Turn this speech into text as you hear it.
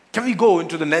Can we go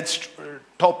into the next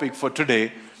topic for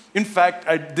today? In fact,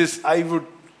 I would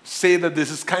say that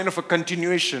this is kind of a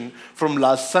continuation from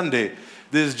last Sunday.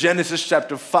 This is Genesis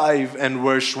chapter 5 and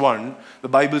verse 1. The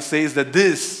Bible says that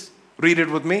read it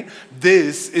with me,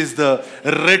 this is the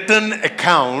written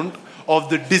account of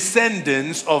the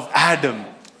descendants of Adam.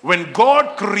 When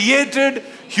God created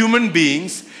human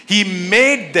beings, He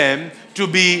made them to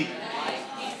be,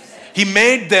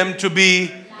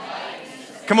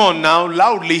 come on now,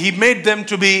 loudly, He made them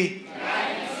to be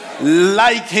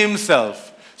like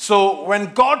Himself. So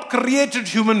when God created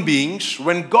human beings,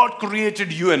 when God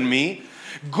created you and me,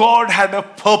 God had a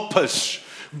purpose.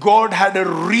 God had a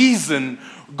reason.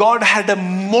 God had a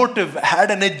motive, had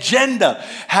an agenda,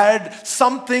 had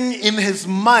something in His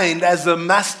mind as a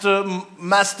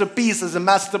masterpiece, as a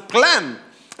master plan.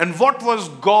 And what was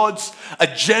God's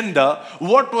agenda?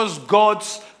 What was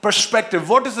God's perspective?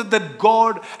 What is it that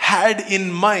God had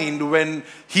in mind when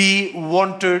He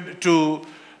wanted to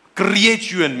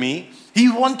create you and me? He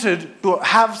wanted to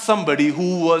have somebody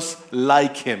who was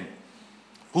like Him,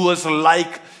 who was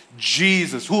like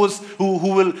Jesus, who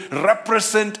will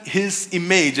represent His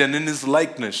image and in His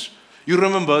likeness. You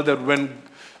remember that when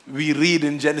we read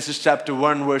in Genesis chapter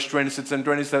 1, verse 26 and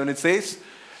 27, it says,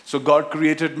 so God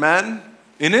created man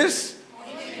in His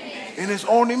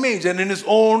own image and in His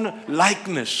own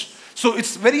likeness. So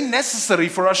it's very necessary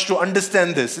for us to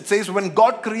understand this. It says when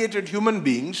God created human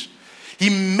beings, He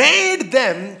made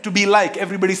them to be like.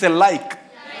 Everybody say like.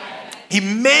 He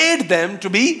made them to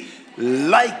be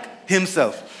like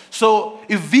Himself. So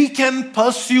if we can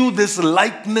pursue this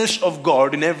likeness of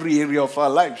God in every area of our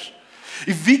lives,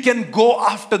 if we can go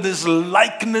after this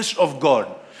likeness of God,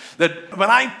 that when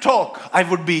I talk, I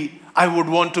would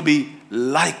want to be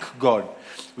like God.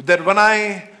 That when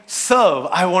I serve,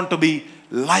 I want to be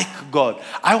like God.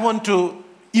 I want to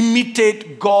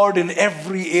imitate God in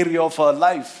every area of our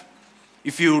life.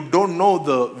 If you don't know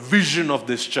the vision of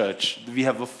this church, we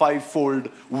have a 5-fold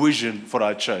vision for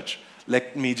our church.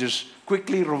 Let me just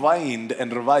quickly rewind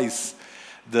and revise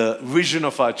the vision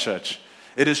of our church.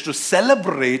 It is to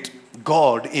celebrate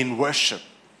God in worship.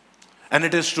 And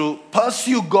it is to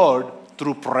pursue God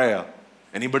through prayer.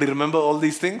 Anybody remember all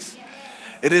these things? Yes.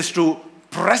 It is to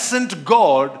present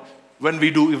God when we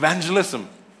do evangelism.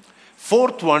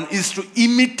 4th one is to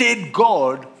imitate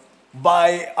God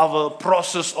by our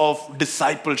process of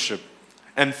discipleship.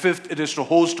 And 5th, it is to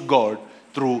host God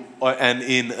through and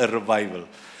in a revival.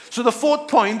 So the 4th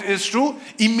point is to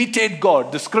imitate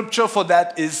God. The scripture for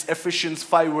that is Ephesians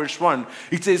 5 verse 1.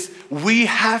 It says, we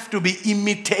have to be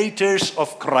imitators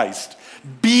of Christ.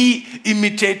 Be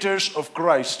imitators of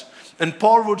Christ. And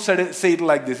Paul would say it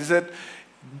like this. He said,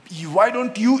 why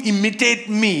don't you imitate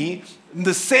me in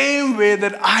the same way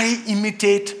that I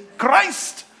imitate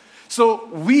Christ? So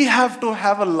we have to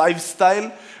have a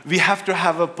lifestyle. We have to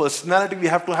have a personality. We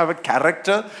have to have a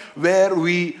character where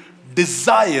we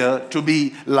desire to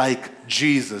be like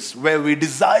Jesus, where we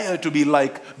desire to be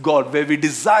like God, where we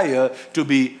desire to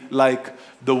be like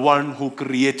the one who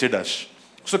created us.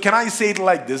 So can I say it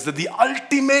like this, that the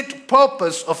ultimate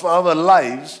purpose of our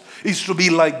lives is to be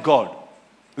like God.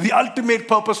 The ultimate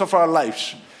purpose of our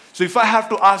lives. So if I have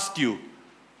to ask you,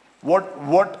 what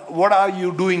are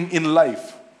you doing in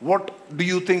life? What do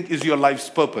you think is your life's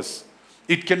purpose?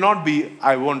 It cannot be,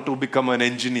 I want to become an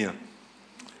engineer.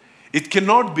 It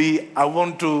cannot be, I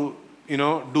want to,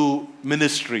 do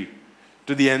ministry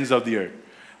to the ends of the earth.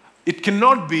 It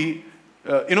cannot be,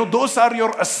 those are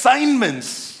your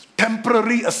assignments,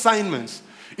 temporary assignments.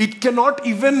 It cannot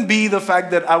even be the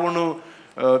fact that I want to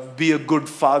be a good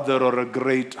father or a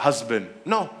great husband.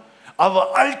 No.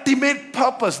 Our ultimate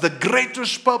purpose, the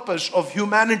greatest purpose of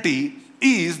humanity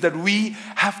is that we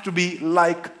have to be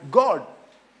like God.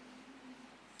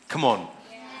 Come on.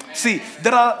 See,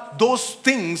 there are those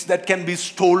things that can be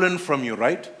stolen from you,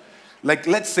 right? Like,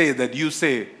 let's say that you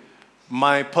say,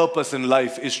 my purpose in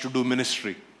life is to do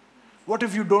ministry. What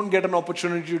if you don't get an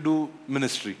opportunity to do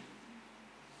ministry?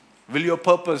 Will your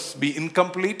purpose be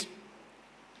incomplete?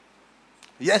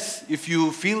 Yes, if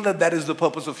you feel that that is the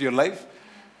purpose of your life,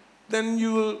 then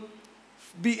you will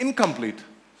be incomplete.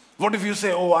 What if you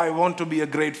say, I want to be a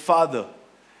great father,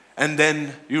 and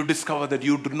then you discover that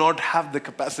you do not have the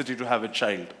capacity to have a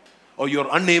child, or you're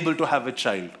unable to have a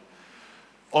child,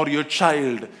 or your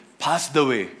child passed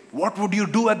away? What would you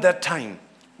do at that time?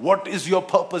 What is your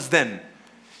purpose then?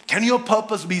 Can your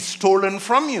purpose be stolen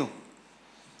from you?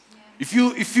 If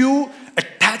you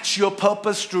attach your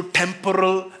purpose to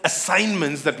temporal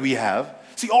assignments that we have,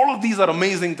 See, all of these are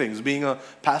amazing things. Being a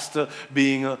pastor,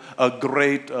 being a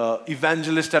great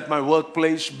evangelist at my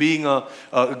workplace, being a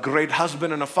great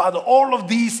husband and a father, all of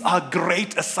these are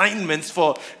great assignments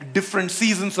for different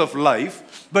seasons of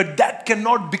life, but that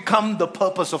cannot become the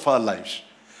purpose of our lives.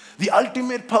 The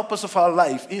ultimate purpose of our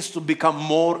life is to become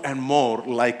more and more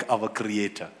like our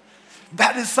Creator.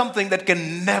 That is something that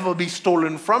can never be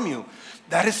stolen from you.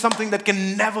 That is something that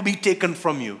can never be taken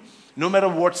from you. No matter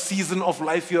what season of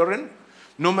life you're in,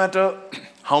 no matter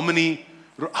how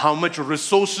much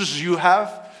resources you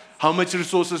have, how much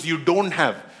resources you don't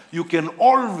have, you can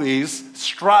always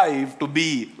strive to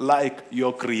be like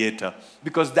your Creator.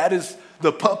 Because that is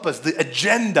the purpose, the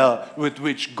agenda with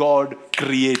which God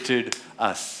created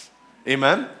us.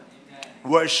 Amen?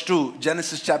 Verse 2,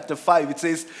 Genesis chapter 5, it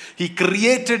says, He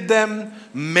created them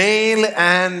male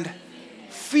and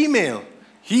female.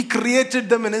 He created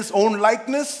them in His own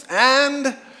likeness,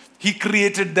 and He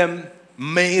created them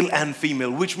male and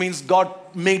female, which means God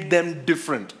made them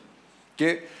different.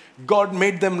 Okay? God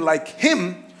made them like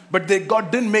Him, but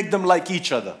God didn't make them like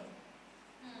each other.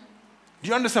 Do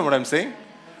you understand what I'm saying?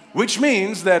 Which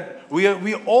means that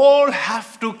we all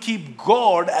have to keep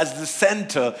God as the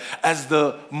center, as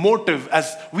the motive,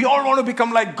 as we all want to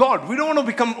become like God. We don't want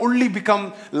to only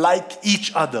become like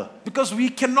each other, because we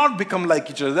cannot become like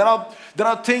each other. There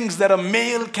are things that a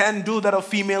male can do that a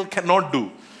female cannot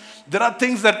do. There are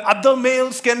things that other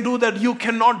males can do that you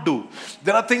cannot do.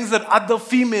 There are things that other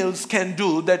females can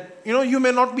do that you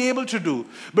may not be able to do.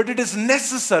 But it is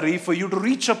necessary for you to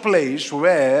reach a place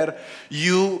where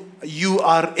you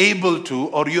are able to,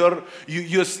 or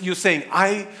you're saying,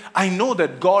 I know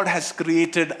that God has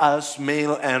created us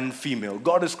male and female.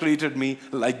 God has created me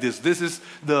like this. This is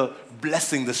the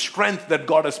blessing, the strength that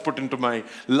God has put into my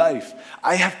life.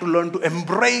 I have to learn to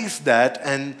embrace that.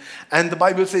 And the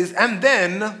Bible says, and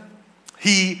then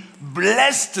He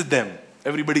blessed them.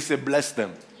 Everybody say, bless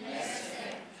them. Bless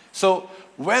them. So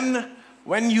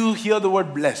when you hear the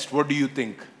word blessed, what do you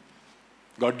think?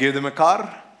 God gave them a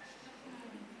car?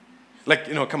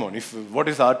 Like, come on. What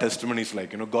is our testimonies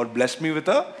like? God blessed me with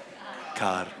a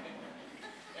car.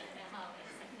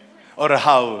 Or a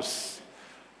house.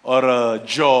 Or a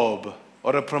job.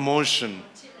 Or a promotion.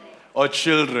 Or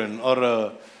children. Or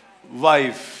a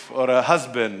wife. Or a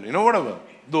husband. Whatever.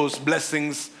 Those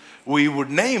blessings we would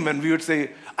name, and we would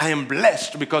say, I am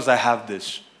blessed because I have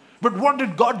this. But what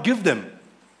did God give them?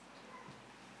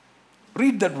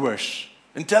 Read that verse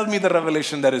and tell me the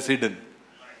revelation that is hidden.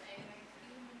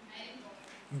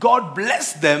 God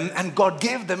blessed them and God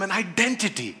gave them an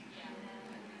identity.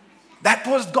 That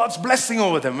was God's blessing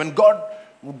over them. When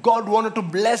God wanted to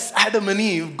bless Adam and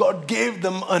Eve, God gave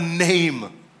them a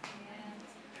name.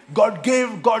 God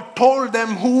told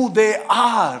them who they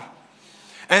are.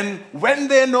 And when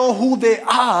they know who they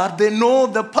are, they know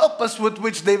the purpose with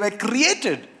which they were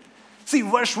created. See,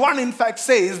 verse 1 in fact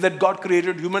says that God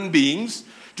created human beings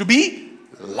to be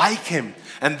like Him.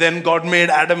 And then God made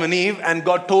Adam and Eve, and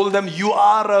God told them, you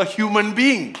are a human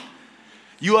being.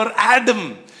 You are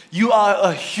Adam. You are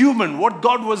a human. What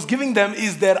God was giving them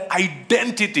is their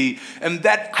identity. And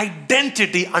that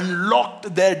identity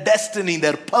unlocked their destiny,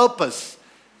 their purpose.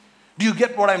 Do you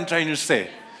get what I'm trying to say?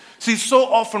 See, so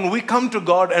often we come to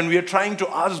God and we are trying to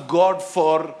ask God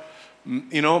for,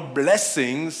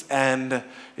 blessings and,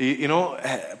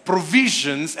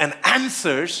 provisions and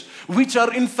answers, which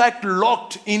are in fact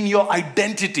locked in your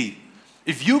identity.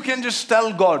 If you can just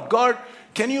tell God,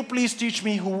 can you please teach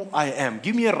me who I am?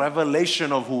 Give me a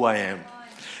revelation of who I am.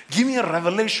 Give me a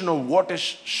revelation of what is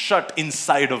shut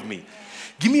inside of me.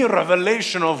 Give me a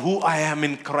revelation of who I am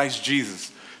in Christ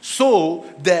Jesus, so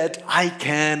that I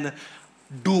can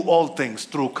do all things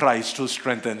through Christ who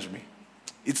strengthens me.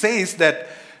 It says that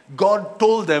God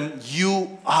told them,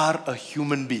 you are a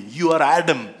human being. You are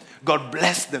Adam. God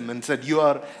blessed them and said, you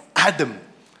are Adam.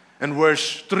 And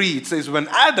verse 3, it says, when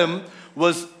Adam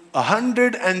was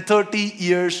 130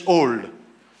 years old,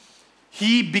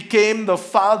 he became the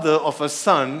father of a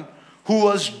son who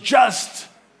was just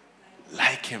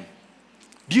like him.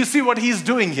 Do you see what he's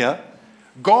doing here?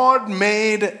 God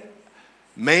made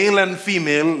male and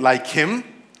female like him.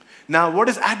 Now, what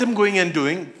is Adam going and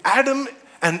doing? Adam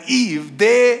and Eve,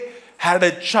 they had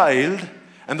a child,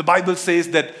 and the Bible says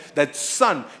that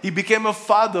son, he became a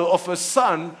father of a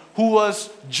son who was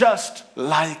just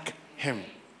like him.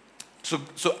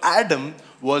 So Adam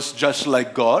was just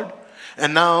like God,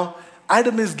 and now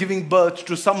Adam is giving birth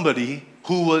to somebody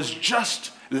who was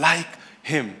just like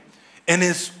him. In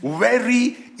his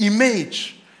very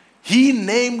image, he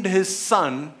named his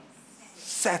son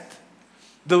Seth.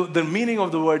 The meaning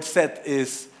of the word Seth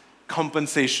is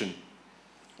compensation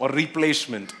or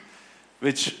replacement.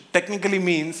 which technically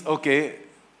means, okay,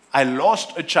 I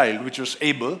lost a child, which was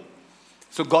Abel.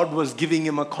 So God was giving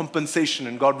him a compensation,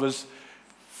 and God was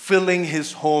filling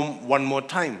his home one more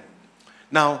time.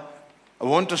 Now, I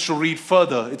want us to read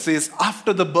further. It says,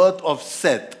 after the birth of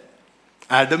Seth,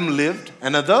 Adam lived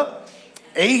another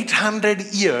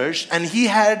 800 years, and he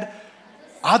had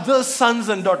other sons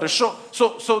and daughters.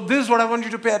 So this is what I want you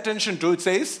to pay attention to. It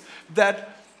says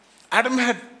that Adam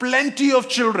had plenty of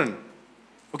children.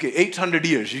 Okay, 800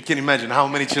 years. You can imagine how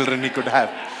many children he could have.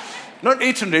 Not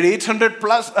 800, 800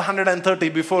 plus 130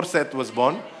 before Seth was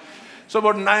born. So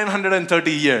about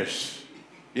 930 years.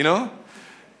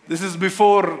 This is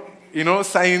before,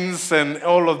 science and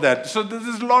all of that. So this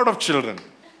is a lot of children.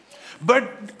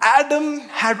 But Adam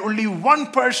had only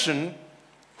one person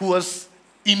who was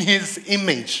in his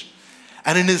image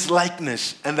and in his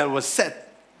likeness, and that was Seth.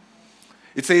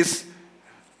 It says,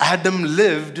 Adam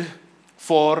lived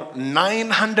for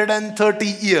 930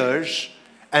 years,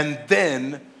 and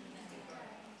then,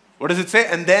 what does it say?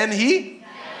 And then he?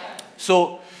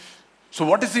 So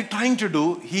what is he trying to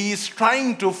do? He is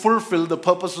trying to fulfill the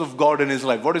purpose of God in his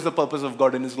life. What is the purpose of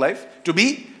God in his life? To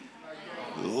be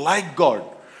like God.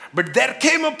 But there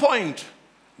came a point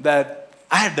that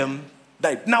Adam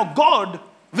died. Now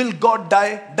will God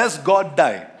die? Does God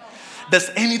die? Does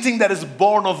anything that is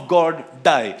born of God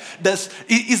die?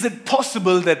 Is it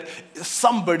possible that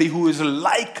somebody who is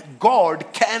like God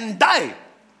can die?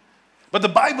 But the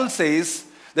Bible says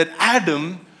that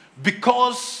Adam,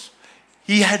 because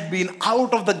he had been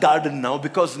out of the garden now,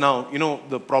 because now,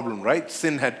 the problem, right?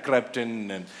 Sin had crept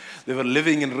in, and they were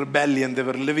living in rebellion, they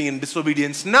were living in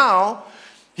disobedience. Now,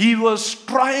 he was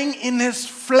trying in his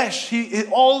flesh.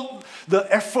 All the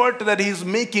effort that he's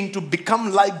making to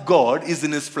become like God is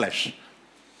in his flesh.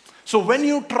 So when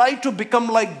you try to become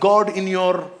like God in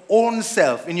your own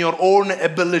self, in your own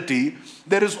ability,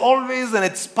 there is always an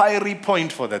expiry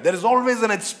point for that. There is always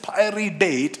an expiry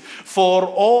date for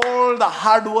all the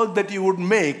hard work that you would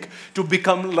make to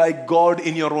become like God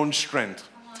in your own strength.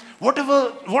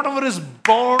 Whatever is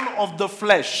born of the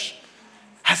flesh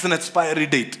has an expiry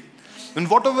date. And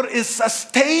whatever is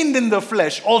sustained in the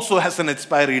flesh also has an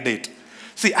expiry date.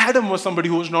 See, Adam was somebody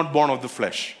who was not born of the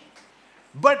flesh.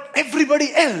 But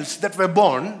everybody else that were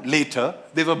born later,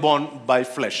 they were born by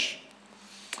flesh.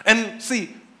 And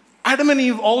see, Adam and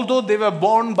Eve, although they were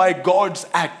born by God's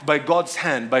act, by God's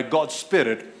hand, by God's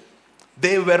spirit,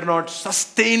 they were not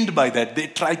sustained by that. They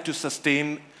tried to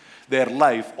sustain their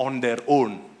life on their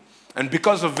own. And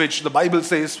because of which, the Bible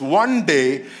says, one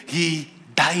day he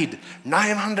died.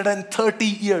 930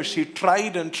 years. He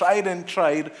tried and tried and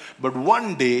tried, but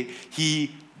one day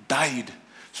he died.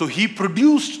 So he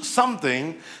produced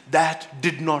something that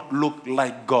did not look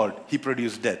like God. He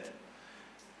produced death.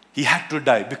 He had to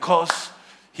die because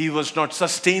he was not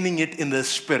sustaining it in the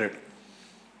spirit.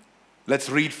 Let's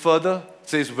read further. It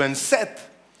says, when Seth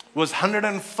was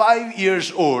 105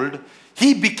 years old,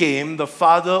 he became the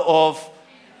father of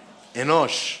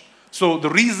Enosh. So the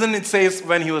reason it says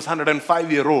when he was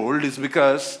 105-year-old is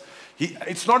because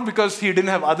it's not because he didn't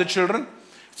have other children.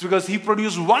 It's because he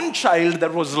produced one child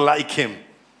that was like him.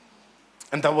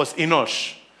 And that was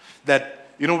Enosh. That,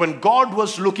 when God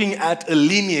was looking at a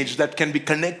lineage that can be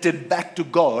connected back to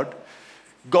God,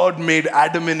 God made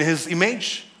Adam in his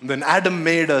image. Then Adam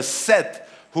made a Seth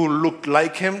who looked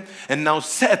like him. And now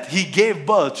Seth, he gave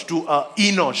birth to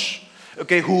Enosh,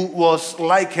 who was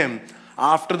like him.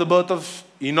 After the birth of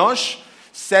Enosh,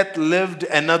 Seth lived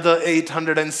another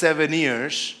 807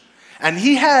 years. And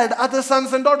he had other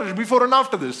sons and daughters before and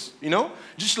after this,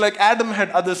 Just like Adam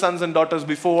had other sons and daughters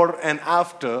before and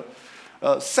after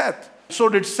Seth. So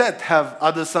did Seth have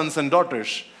other sons and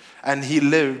daughters. And he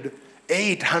lived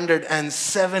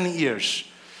 807 years.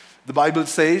 The Bible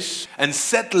says, and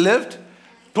Seth lived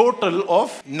total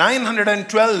of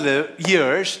 912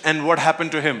 years. And what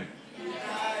happened to him?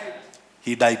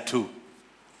 He died too.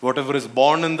 Whatever is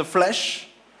born in the flesh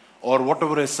or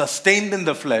whatever is sustained in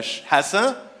the flesh has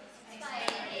a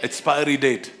expiry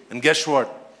date. And guess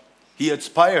what? He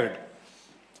expired.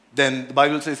 Then the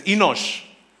Bible says Enosh,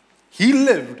 he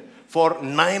lived for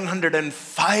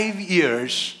 905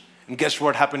 years. And guess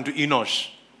what happened to Enosh?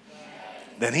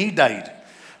 Then he died.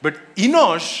 But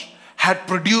Enosh had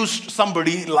produced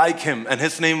somebody like him, and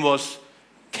his name was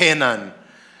Canaan.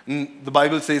 And the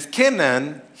Bible says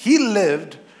Canaan, he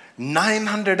lived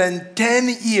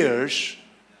 910 years,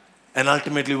 and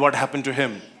ultimately what happened to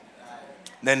him?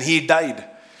 Then he died.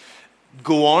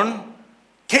 Go on.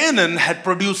 Canaan had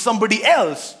produced somebody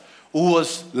else who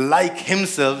was like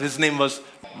himself. His name was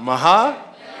Mahalalel.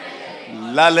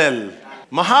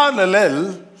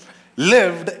 Mahalalel,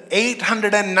 lived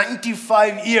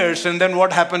 895 years, and then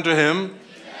what happened to him?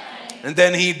 And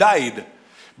then he died.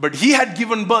 But he had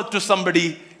given birth to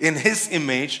somebody in his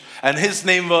image, and his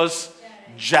name was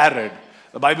Jared.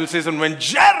 The Bible says, and when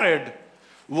Jared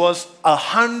was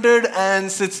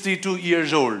 162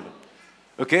 years old,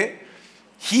 okay,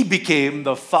 he became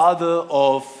the father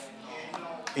of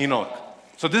Enoch.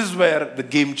 So this is where the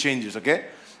game changes, okay?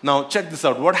 Now check this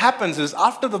out. What happens is,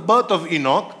 after the birth of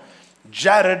Enoch,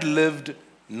 Jared lived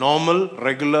normal,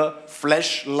 regular,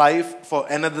 flesh life for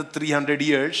another 300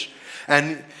 years.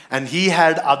 And he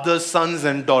had other sons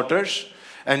and daughters.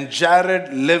 And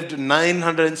Jared lived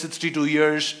 962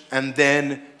 years, and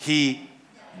then he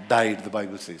died, the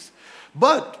Bible says.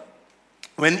 But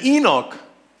when Enoch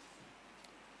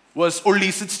was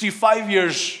only 65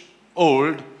 years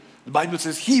old, the Bible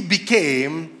says he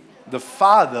became the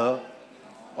father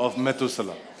of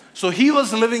Methuselah. So he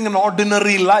was living an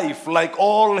ordinary life like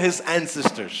all his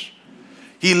ancestors.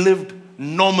 He lived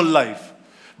normal life.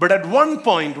 But at one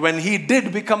point, when he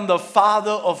did become the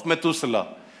father of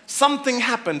Methuselah, something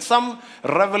happened, some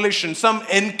revelation, some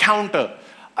encounter.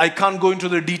 I can't go into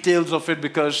the details of it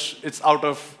because it's out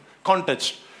of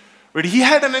context. But he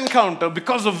had an encounter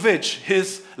because of which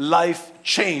his life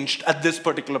changed at this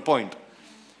particular point.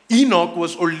 Enoch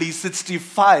was only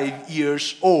 65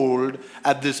 years old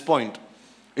at this point.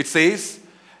 It says,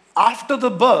 after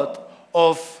the birth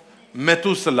of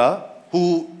Methuselah,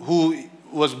 who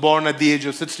was born at the age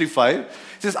of 65, it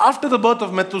says, after the birth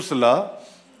of Methuselah,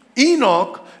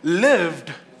 Enoch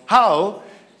lived how?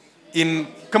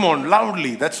 Come on,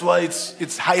 loudly. That's why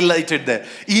it's highlighted there.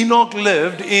 Enoch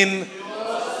lived in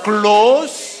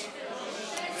close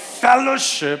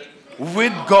fellowship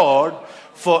with God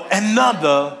for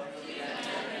another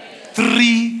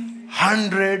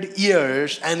 300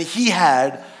 years, and he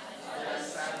had.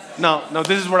 Now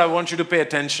this is what I want you to pay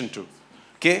attention to.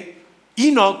 Okay?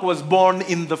 Enoch was born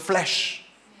in the flesh,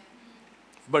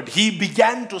 but he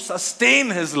began to sustain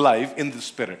his life in the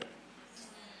spirit.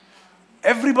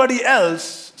 Everybody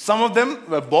else, some of them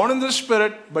were born in the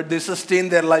spirit, but they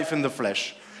sustained their life in the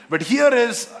flesh. But here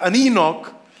is an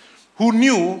Enoch who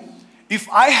knew, if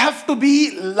I have to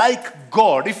be like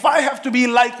God, if I have to be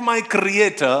like my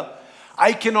Creator,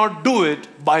 I cannot do it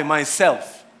by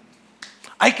myself.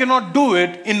 I cannot do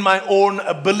it in my own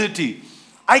ability.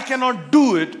 I cannot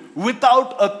do it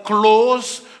without a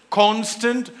close,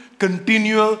 constant,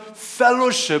 continual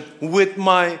fellowship with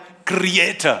my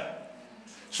Creator.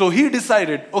 So he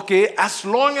decided, okay, as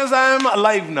long as I am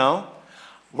alive now,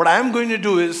 what I am going to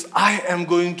do is I am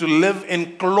going to live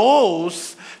in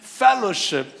close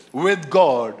fellowship with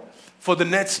God for the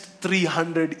next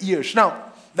 300 years.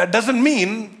 Now, that doesn't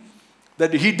mean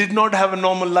that he did not have a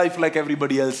normal life like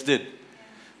everybody else did.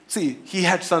 See, he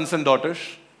had sons and daughters.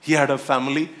 He had a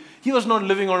family. He was not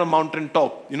living on a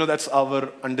mountaintop. That's our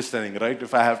understanding, right?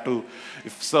 If I have to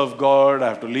serve God, I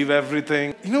have to leave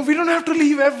everything. We don't have to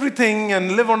leave everything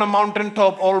and live on a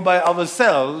mountaintop all by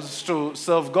ourselves to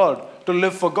serve God, to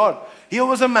live for God. Here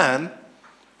was a man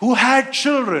who had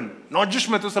children, not just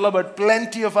Methuselah, but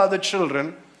plenty of other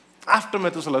children after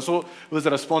Methuselah. So he was a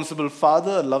responsible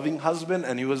father, a loving husband,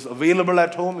 and he was available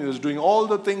at home. He was doing all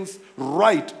the things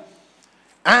right.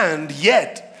 And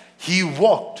yet, he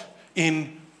walked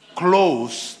in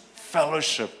close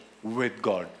fellowship with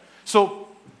God. So,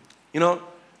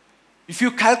 if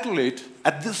you calculate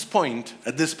at this point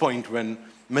when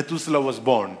Methuselah was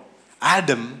born,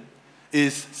 Adam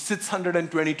is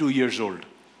 622 years old.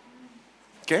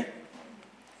 Okay?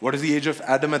 What is the age of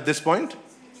Adam at this point?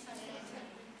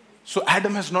 So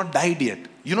Adam has not died yet.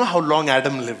 You know how long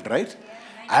Adam lived, right?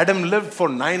 Adam lived for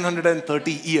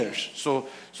 930 years. So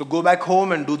go back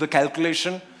home and do the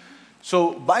calculation.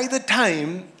 So by the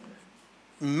time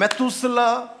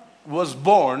Methuselah was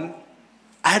born,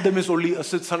 Adam is only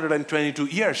 622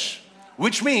 years.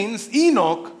 Which means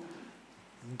Enoch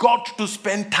got to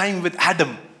spend time with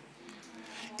Adam.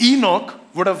 Enoch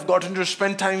would have gotten to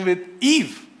spend time with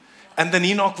Eve. And then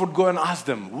Enoch would go and ask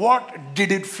them, what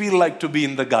did it feel like to be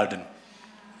in the garden?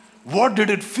 What did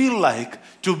it feel like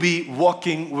to be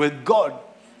walking with God?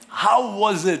 How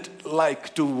was it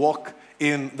like to walk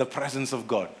in the presence of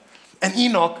God? And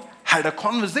Enoch had a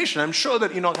conversation. I'm sure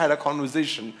that Enoch had a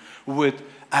conversation with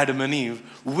Adam and Eve,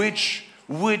 which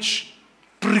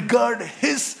triggered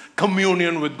his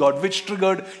communion with God, which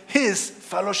triggered his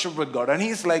fellowship with God. And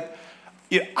he's like,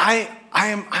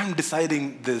 I'm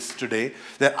deciding this today,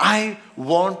 that I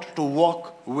want to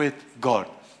walk with God.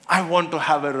 I want to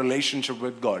have a relationship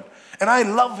with God. And I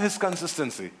love his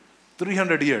consistency.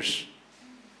 300 years.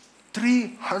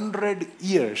 300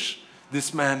 years,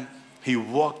 this man, he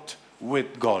walked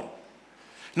with God.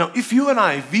 Now, if you and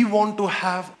I, we want to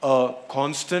have a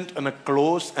constant and a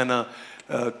close and a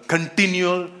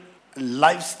continual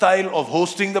lifestyle of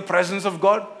hosting the presence of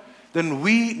God, then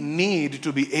we need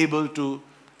to be able to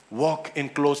walk in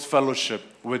close fellowship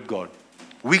with God.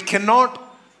 We cannot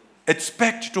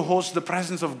expect to host the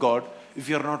presence of God if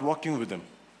we are not walking with Him.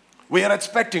 We are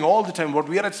expecting all the time, what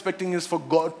we are expecting is for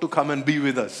God to come and be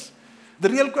with us. The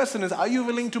real question is, are you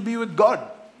willing to be with God?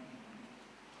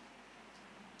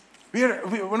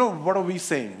 What are we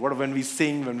saying? When we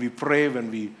sing, when we pray, when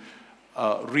we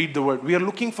read the word, we are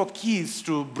looking for keys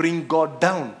to bring God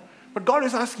down. But God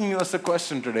is asking us a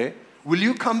question today. Will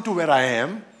you come to where I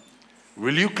am?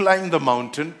 Will you climb the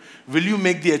mountain? Will you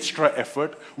make the extra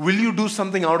effort? Will you do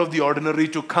something out of the ordinary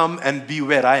to come and be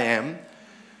where I am?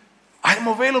 I am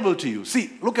available to you.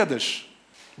 See, look at this.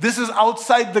 This is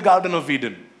outside the Garden of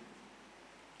Eden.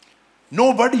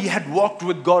 Nobody had walked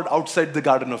with God outside the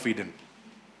Garden of Eden.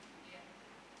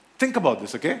 Think about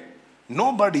this, okay?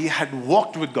 Nobody had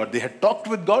walked with God. They had talked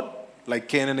with God, like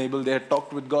Cain and Abel, they had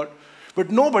talked with God. But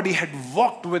nobody had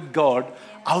walked with God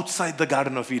outside the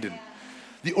Garden of Eden.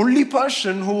 The only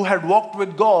person who had walked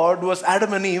with God was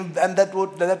Adam and Eve, and that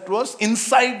was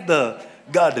inside the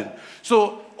garden.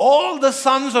 So all the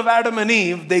sons of Adam and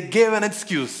Eve, they gave an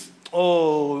excuse.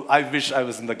 Oh, I wish I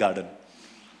was in the garden.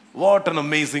 What an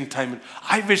amazing time.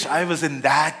 I wish I was in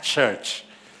that church.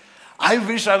 I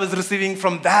wish I was receiving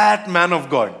from that man of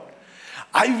God.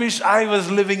 I wish I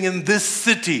was living in this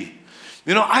city.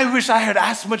 I wish I had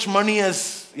as much money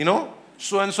as,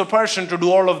 so-and-so person to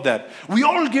do all of that. We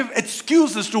all give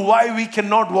excuses to why we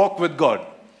cannot walk with God.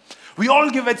 We all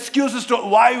give excuses to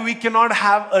why we cannot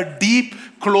have a deep,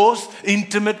 close,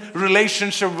 intimate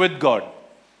relationship with God.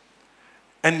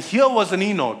 And here was an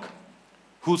Enoch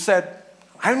who said,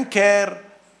 I don't care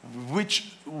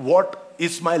what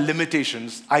is my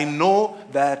limitations. I know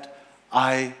that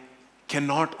I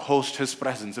cannot host His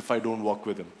presence if I don't walk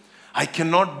with Him. I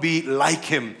cannot be like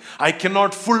Him. I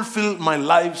cannot fulfill my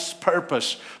life's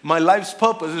purpose. My life's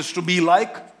purpose is to be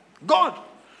like God.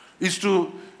 Is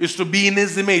to be in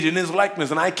His image, in His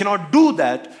likeness. And I cannot do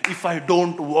that if I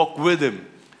don't walk with Him.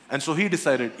 And so he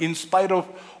decided, in spite of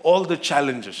all the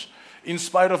challenges, in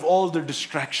spite of all the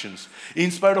distractions,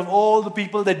 in spite of all the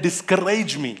people that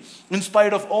discourage me, in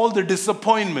spite of all the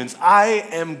disappointments, I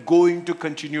am going to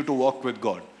continue to walk with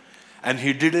God. And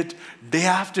he did it day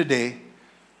after day,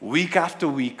 week after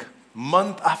week,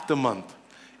 month after month,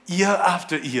 year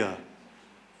after year,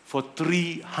 for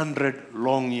 300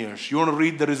 long years. You want to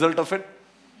read the result of it?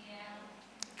 Yeah.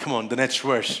 Come on, the next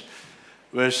verse.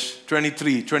 Verse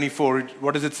 23, 24,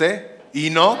 what does it say?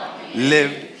 Enoch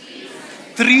lived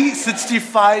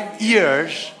 365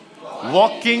 years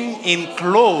walking in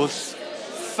close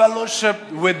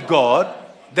fellowship with God.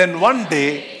 Then one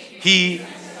day he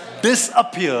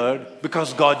disappeared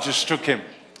because God just took him.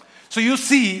 So you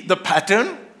see the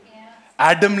pattern.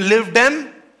 Adam lived in,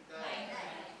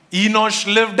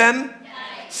 Enosh lived in,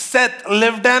 Seth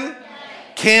lived in,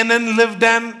 Canaan lived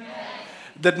in,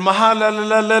 that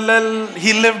Mahalalel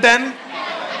he lived in,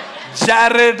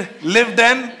 Jared lived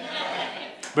in,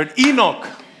 but Enoch,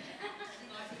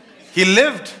 he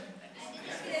lived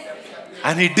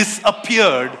and he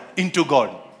disappeared into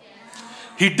God.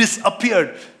 He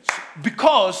disappeared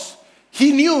because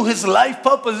he knew his life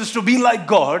purpose is to be like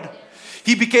God.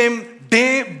 He became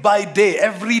day by day,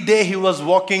 every day he was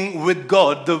walking with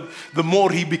God, the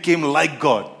more he became like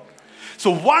God.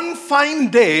 So one fine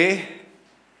day,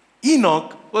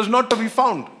 Enoch was not to be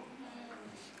found.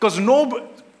 Because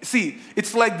see,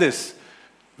 it's like this.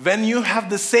 When you have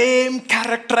the same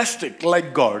characteristic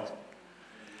like God,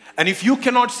 and if you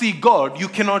cannot see God, you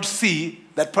cannot see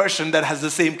that person that has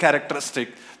the same characteristic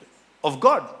of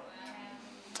God.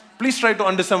 Please try to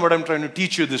understand what I'm trying to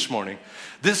teach you this morning.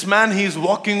 This man, he is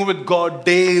walking with God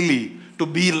daily to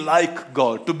be like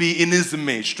God, to be in His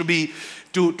image,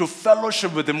 to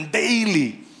fellowship with Him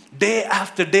daily, day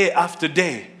after day after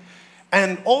day.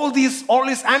 And all his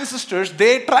ancestors,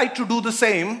 they tried to do the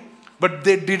same, but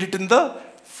they did it in the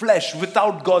flesh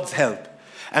without God's help.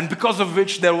 And because of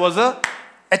which there was a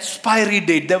expiry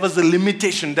date, there was a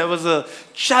limitation, there was a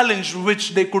challenge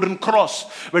which they couldn't cross.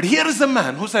 But here is a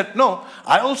man who said, no,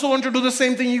 I also want to do the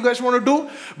same thing you guys want to do,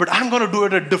 but I'm going to do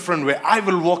it a different way. I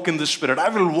will walk in the Spirit. I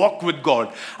will walk with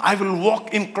God. I will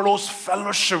walk in close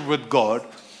fellowship with God.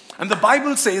 And the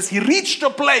Bible says he reached a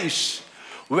place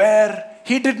where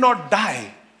he did not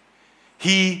die.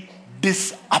 He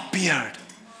disappeared.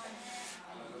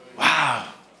 Wow.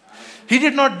 He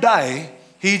did not die.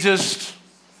 He just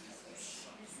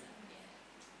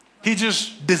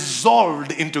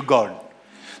dissolved into God.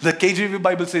 The KJV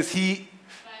Bible says he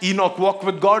Enoch walked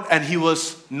with God and he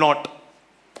was not.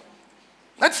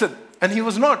 That's it. And he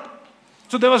was not.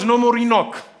 So there was no more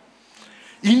Enoch.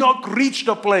 Enoch reached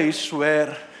a place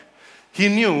where he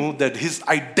knew that his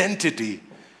identity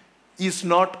is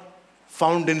not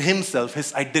found in himself.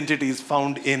 His identity is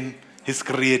found in his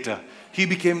Creator. He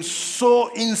became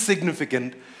so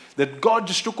insignificant that God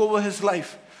just took over his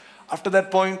life. After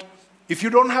that point, if you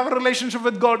don't have a relationship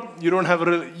with God,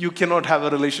 you cannot have a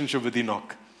relationship with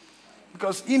Enoch.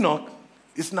 Because Enoch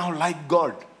is now like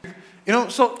God.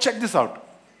 So check this out.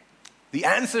 The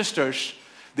ancestors,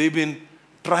 they've been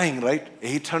trying, right?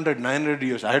 800, 900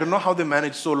 years. I don't know how they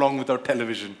managed so long without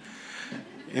television.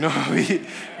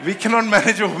 We cannot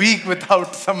manage a week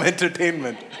without some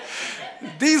entertainment.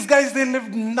 These guys, they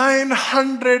lived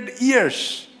 900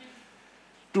 years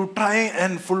to try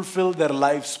and fulfill their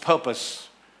life's purpose,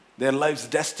 their life's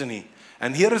destiny.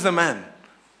 And here is a man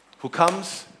who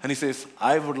comes and he says,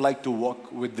 I would like to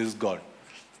walk with this God.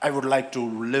 I would like to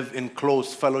live in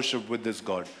close fellowship with this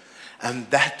God. And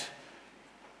that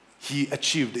he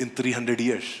achieved in 300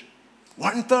 years.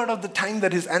 1/3 of the time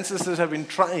that his ancestors have been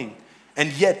trying,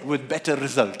 and yet with better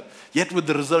result. Yet with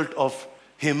the result of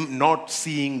him not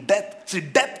seeing death. See,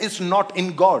 death is not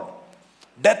in God.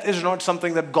 Death is not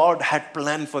something that God had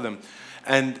planned for them.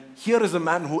 And here is a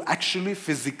man who actually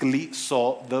physically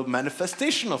saw the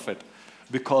manifestation of it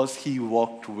because he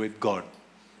walked with God.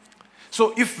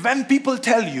 So when people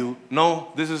tell you,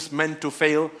 no, this is meant to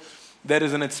fail, there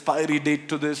is an expiry date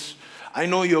to this, I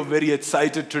know you're very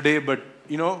excited today, but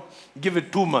give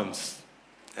it 2 months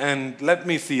and let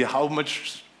me see how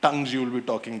much tongues you will be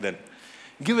talking then.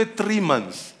 Give it 3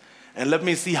 months and let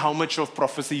me see how much of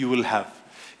prophecy you will have.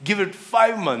 Give it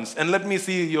 5 months and let me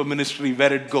see your ministry,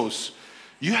 where it goes.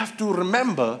 You have to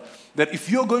remember that if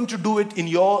you're going to do it in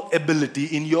your ability,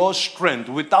 in your strength,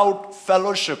 without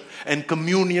fellowship and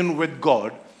communion with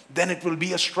God, then it will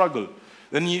be a struggle.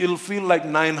 Then you'll feel like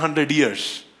 900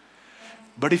 years.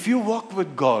 But if you walk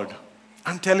with God,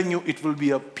 I'm telling you, it will be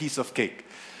a piece of cake.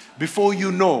 Before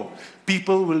you know,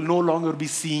 people will no longer be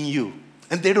seeing you.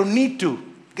 And they don't need to.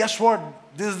 Guess what?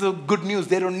 This is the good news.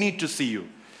 They don't need to see you.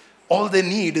 All they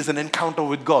need is an encounter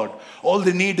with God. All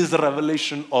they need is a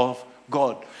revelation of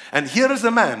God. And here is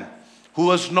a man who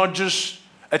was not just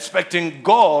expecting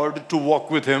God to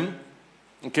walk with him,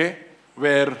 okay,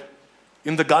 where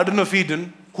in the Garden of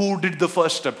Eden, who did the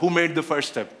first step? Who made the first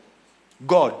step?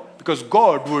 God. Because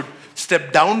God would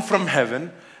step down from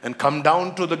heaven and come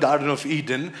down to the Garden of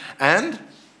Eden and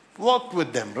walk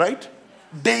with them, right?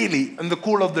 Daily, in the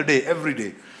cool of the day, every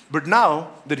day. But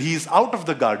now that he is out of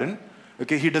the garden,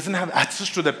 okay, he doesn't have access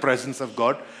to the presence of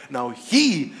God. Now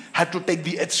he had to take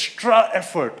the extra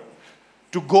effort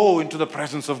to go into the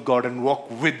presence of God and walk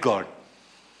with God.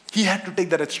 He had to take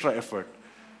that extra effort.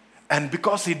 And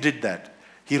because he did that,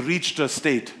 he reached a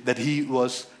state that he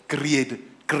was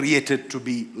created to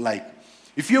be like.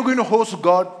 If you're going to host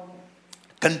God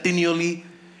continually,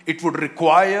 it would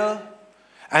require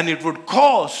and it would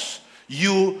cause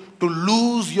you to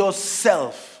lose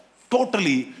yourself,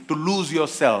 totally to lose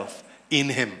yourself in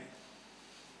Him.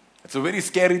 It's a very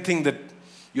scary thing that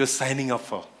you're signing up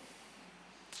for.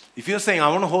 If you're saying, I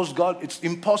want to host God, it's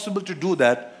impossible to do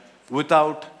that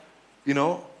without,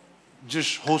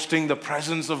 just hosting the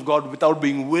presence of God, without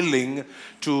being willing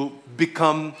to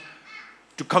come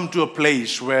to a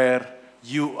place where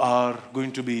you are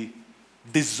going to be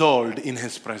dissolved in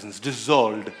His presence,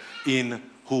 dissolved in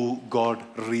who God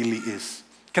really is.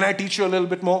 Can I teach you a little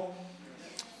bit more?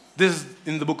 This is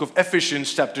in the book of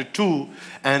Ephesians chapter 2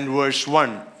 and verse 1.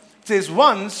 It says,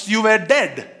 once you were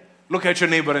dead. Look at your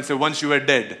neighbor and say, once you were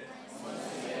dead.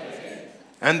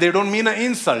 And they don't mean an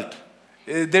insult.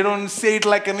 They don't say it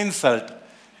like an insult.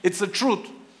 It's a truth.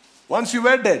 Once you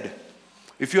were dead.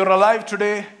 If you're alive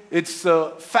today, it's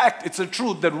a fact, it's a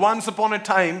truth that once upon a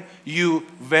time you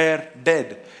were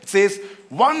dead. It says,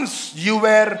 once you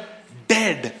were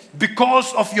dead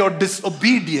because of your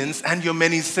disobedience and your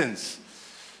many sins.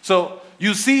 So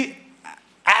you see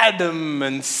Adam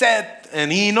and Seth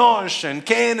and Enosh and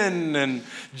Canaan and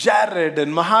Jared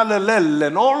and Mahalalel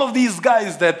and all of these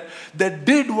guys that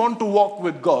did want to walk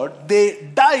with God, they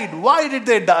died. Why did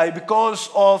they die? Because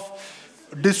of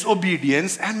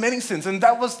disobedience and many sins. And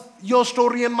that was your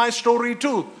story and my story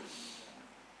too.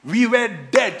 We were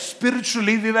dead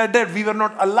spiritually. We were dead. We were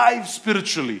not alive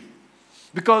spiritually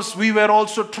because we were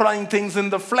also trying things in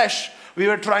the flesh. We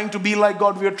were trying to be like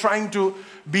God. We were trying to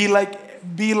be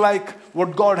like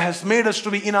what God has made us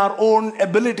to be in our own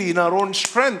ability, in our own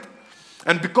strength.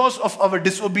 And because of our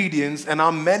disobedience and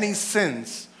our many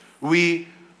sins, we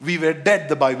were dead,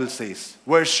 the Bible says.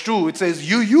 Verse 2, it says,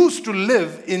 you used to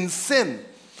live in sin.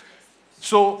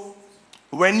 So,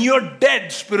 when you're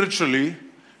dead spiritually,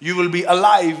 you will be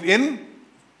alive in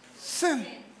sin.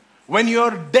 When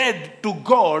you're dead to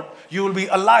God, you will be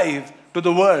alive to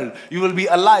the world. You will be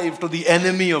alive to the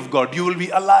enemy of God. You will be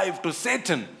alive to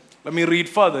Satan. Let me read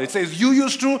further. It says, you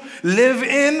used to live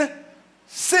in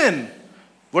sin.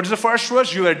 What is the first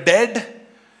verse? You were dead.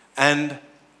 And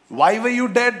why were you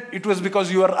dead? It was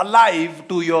because you were alive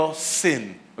to your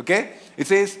sin. Okay? It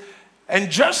says, and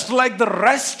just like the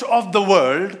rest of the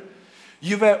world,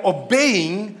 you were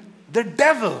obeying the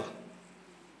devil.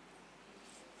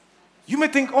 You may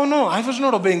think, oh no, I was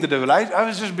not obeying the devil. I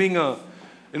was just being I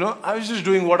was just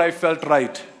doing what I felt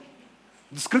right.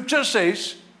 The scripture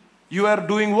says, you are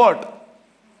doing what?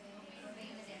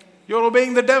 You're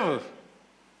obeying the devil. It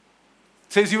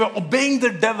says you are obeying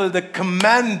the devil, the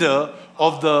commander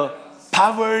of the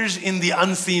powers in the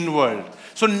unseen world.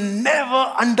 So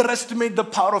never underestimate the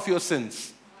power of your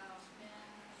sins.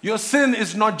 Your sin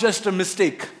is not just a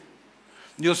mistake.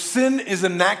 Your sin is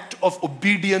an act of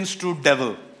obedience to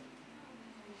devil.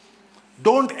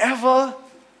 Don't ever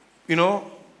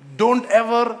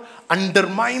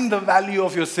undermine the value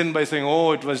of your sin by saying,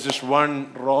 oh, it was just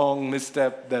one wrong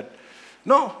misstep.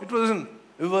 No, it wasn't.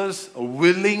 It was a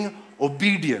willing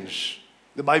obedience.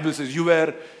 The Bible says you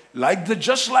were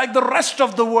just like the rest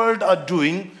of the world are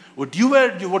doing. What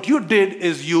you did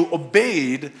is you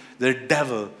obeyed the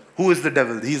devil. Who is the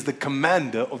devil? He is the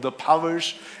commander of the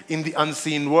powers in the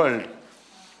unseen world.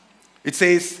 It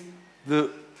says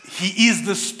he is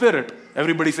the spirit.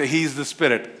 Everybody say he is the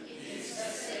spirit. He is the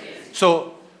spirit.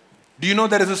 So, do you know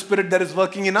there is a spirit that is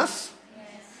working in us? Yes.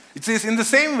 It says in the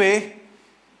same way,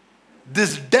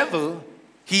 this devil,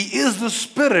 he is the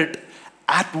spirit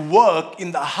at work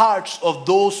in the hearts of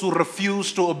those who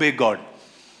refuse to obey God.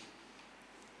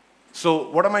 So,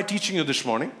 what am I teaching you this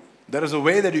morning? There is a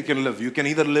way that you can live. You can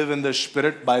either live in the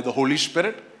Spirit by the Holy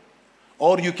Spirit,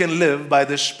 or you can live by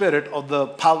the Spirit of the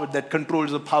power that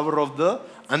controls the power of the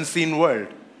unseen world.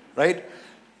 Right?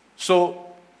 So,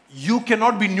 you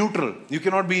cannot be neutral. You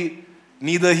cannot be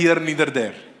neither here, neither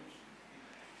there.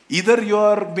 Either you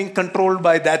are being controlled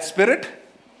by that spirit,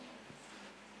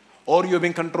 or you're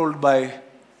being controlled by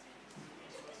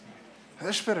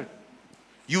the Spirit.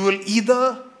 You will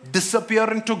either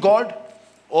disappear into God,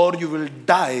 or you will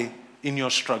die in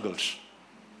your struggles.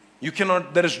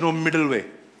 There is no middle way.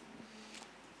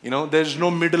 There's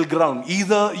no middle ground.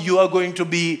 Either you are going to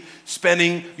be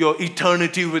spending your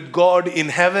eternity with God in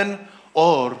heaven,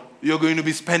 or you're going to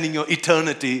be spending your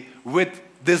eternity with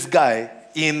this guy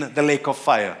in the lake of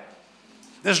fire.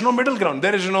 There's no middle ground.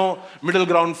 There is no middle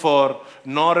ground for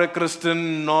nor a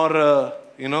Christian, nor a,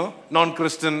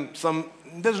 non-Christian.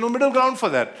 There's no middle ground for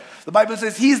that. The Bible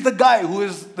says he's the guy who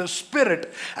is the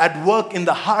spirit at work in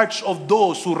the hearts of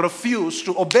those who refuse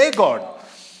to obey God.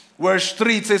 Verse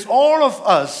 3, it says, all of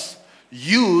us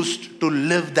used to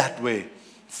live that way,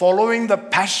 following the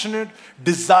passionate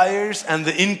desires and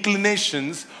the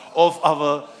inclinations of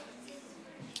our...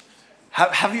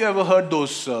 Have you ever heard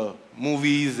those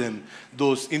movies and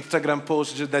those Instagram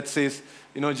posts that says,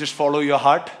 just follow your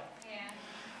heart? Yeah.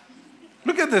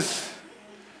 Look at this.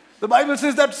 The Bible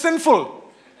says that's sinful.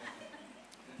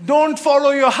 Don't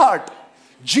follow your heart.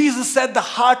 Jesus said the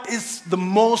heart is the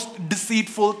most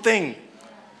deceitful thing.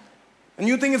 And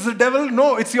you think it's the devil?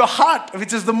 No, it's your heart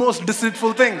which is the most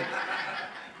deceitful thing.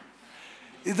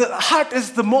 The heart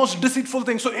is the most deceitful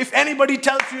thing. So if anybody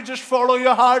tells you just follow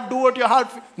your heart, do what your heart...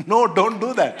 No, don't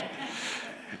do that.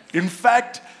 In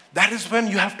fact, that is when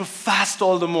you have to fast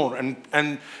all the more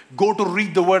and go to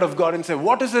read the Word of God and say,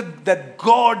 what is it that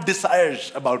God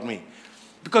desires about me?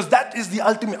 Because that is the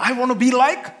ultimate. I want to be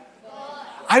like God.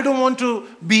 I don't want to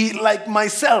be like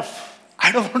myself.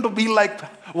 I don't want to be like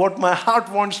what my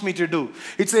heart wants me to do.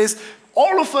 It says,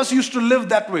 all of us used to live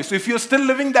that way. So if you're still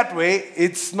living that way,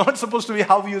 it's not supposed to be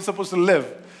how you're supposed to live.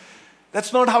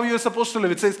 That's not how you're supposed to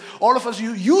live. It says, all of us,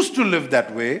 you used to live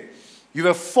that way. You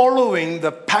were following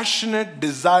the passionate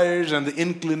desires and the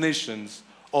inclinations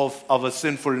of our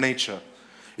sinful nature.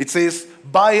 It says,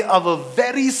 by our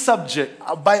very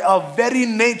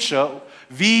nature,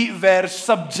 we were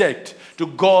subject to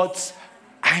God's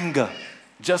anger,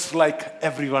 just like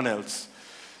everyone else.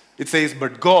 It says,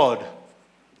 but God.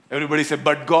 Everybody say,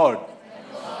 but God.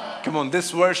 But God. Come on,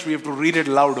 this verse, we have to read it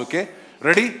loud, okay?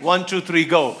 Ready? 1, 2, 3,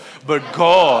 go. But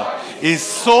God is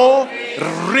so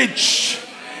rich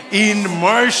in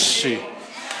mercy,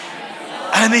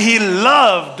 and He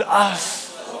loved us.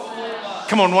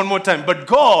 Come on, one more time. But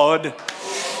God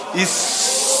is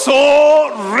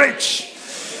so rich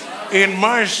in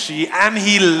mercy, and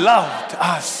He loved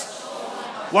us.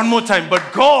 One more time.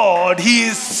 But God, He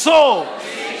is so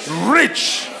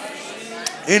rich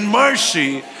in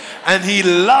mercy, and He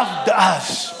loved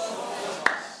us.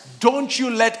 Don't you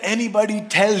let anybody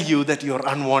tell you that you're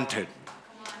unwanted.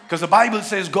 Because the Bible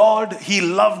says God, He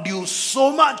loved you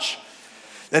so much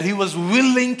that He was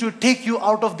willing to take you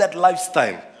out of that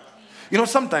lifestyle.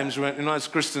 Sometimes when, as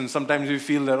Christians, sometimes we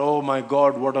feel that, oh my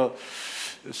God,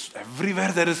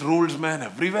 everywhere there is rules, man.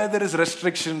 Everywhere there is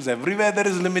restrictions. Everywhere there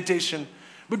is limitation.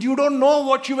 But you don't know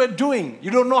what you were doing.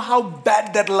 You don't know how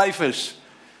bad that life is.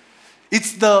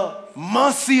 It's the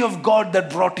mercy of God that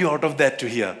brought you out of that to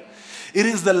here. It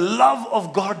is the love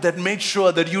of God that made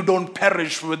sure that you don't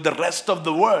perish with the rest of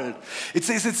the world. It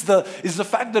says it's the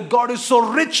fact that God is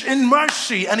so rich in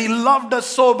mercy and He loved us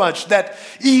so much that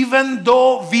even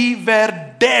though we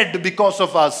were dead because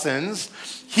of our sins,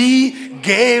 He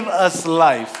gave us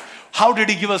life. How did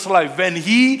He give us life? When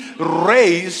He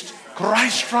raised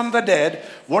Christ from the dead,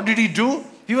 what did He do?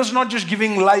 He was not just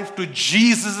giving life to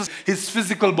Jesus, His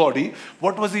physical body.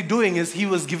 What was He doing is He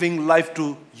was giving life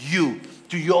to you,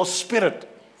 to your spirit.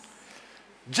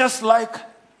 Just like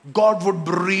God would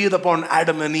breathe upon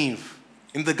Adam and Eve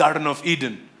in the Garden of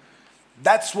Eden.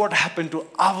 That's what happened to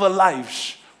our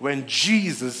lives when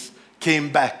Jesus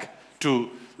came back to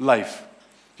life.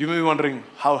 You may be wondering,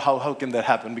 how can that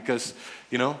happen? Because,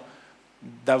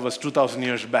 that was 2,000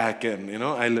 years back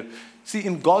and, See,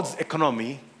 in God's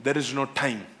economy, there is no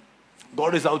time.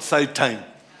 God is outside time.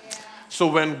 So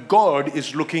when God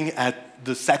is looking at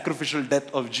the sacrificial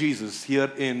death of Jesus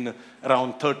here in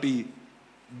around 30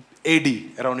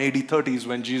 AD, around AD 30 is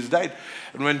when Jesus died.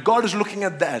 And when God is looking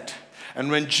at that,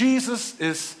 and when Jesus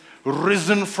is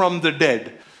risen from the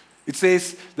dead, it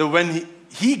says that when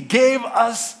He gave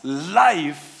us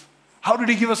life, how did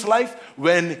He give us life?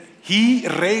 When He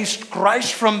raised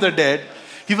Christ from the dead,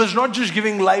 He was not just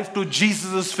giving life to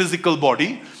Jesus' physical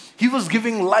body, He was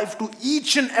giving life to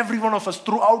each and every one of us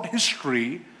throughout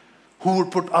history who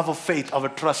would put our faith, our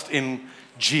trust in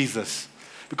Jesus.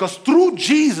 Because through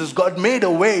Jesus, God made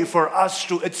a way for us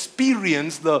to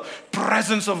experience the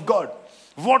presence of God.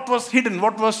 What was hidden,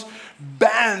 what was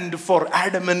banned for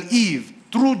Adam and Eve,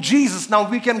 through Jesus, now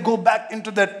we can go back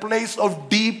into that place of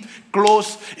deep,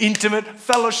 close, intimate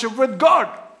fellowship with God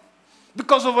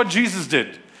because of what Jesus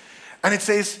did. And it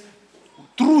says,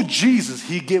 through Jesus,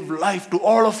 He gave life to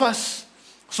all of us.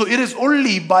 So it is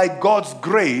only by God's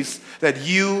grace that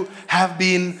you have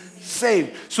been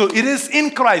saved. So it is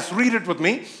in Christ, read it with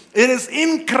me. It is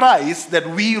in Christ that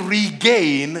we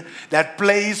regain that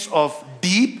place of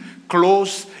deep,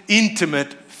 close,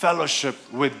 intimate fellowship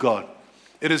with God.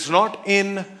 It is not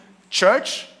in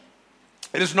church,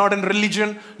 it is not in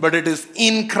religion, but it is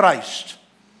in Christ.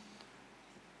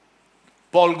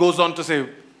 Paul goes on to say,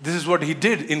 this is what He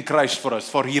did in Christ for us,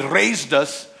 for He raised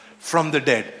us from the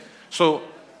dead. So,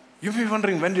 you may be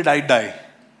wondering, when did I die?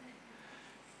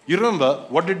 You remember,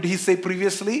 what did He say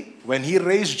previously? When He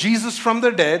raised Jesus from the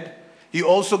dead, He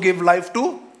also gave life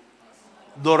to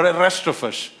the rest of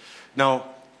us. Now,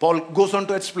 Paul goes on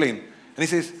to explain, and he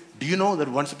says, do you know that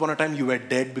once upon a time you were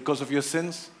dead because of your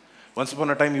sins? Once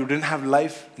upon a time you didn't have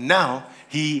life. Now,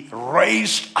 He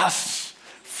raised us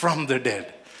from the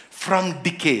dead. From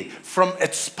decay, from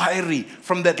expiry,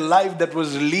 from that life that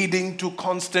was leading to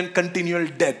constant, continual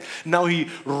death. Now He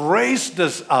raised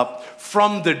us up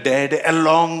from the dead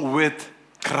along with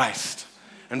Christ.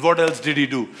 And what else did He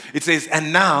do? It says,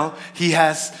 and now He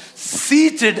has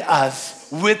seated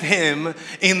us with Him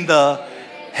in the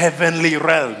heavenly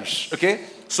realms. Okay?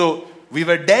 So we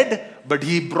were dead, but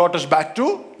He brought us back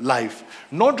to life.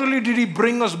 Not only did He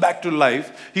bring us back to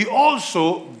life, He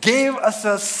also gave us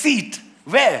a seat.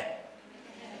 Where?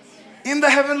 In the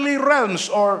heavenly realms.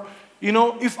 Or,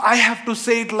 if I have to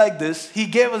say it like this, He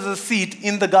gave us a seat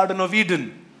in the Garden of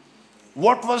Eden.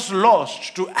 What was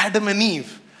lost to Adam and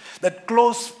Eve, that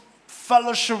close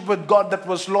fellowship with God that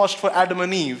was lost for Adam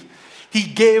and Eve, He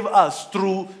gave us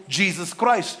through Jesus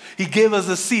Christ. He gave us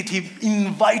a seat. He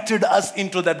invited us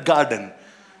into that garden.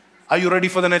 Are you ready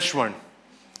for the next one?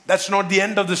 That's not the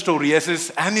end of the story.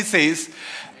 Yes, and it says,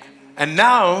 and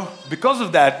now, because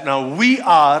of that, now we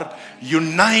are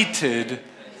united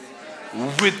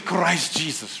with Christ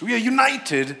Jesus. We are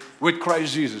united with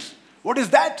Christ Jesus. What is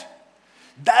that?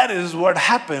 That is what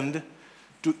happened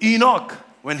to Enoch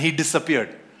when he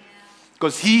disappeared.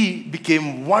 Because he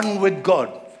became one with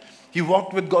God. He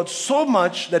walked with God so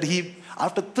much that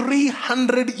after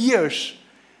 300 years,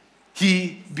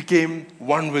 he became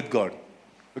one with God.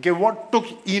 Okay, what took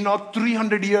Enoch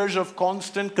 300 years of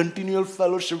constant, continual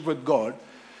fellowship with God?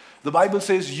 The Bible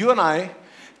says you and I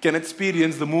can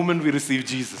experience the moment we receive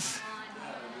Jesus.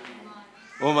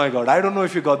 Oh my God, I don't know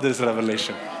if you got this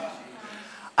revelation.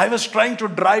 I was trying to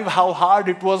drive how hard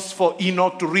it was for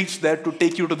Enoch to reach there to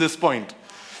take you to this point.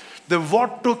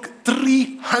 What took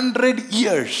 300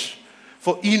 years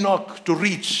for Enoch to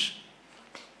reach.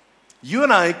 You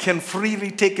and I can freely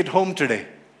take it home today.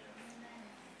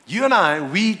 You and I,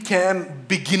 we can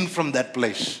begin from that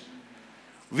place.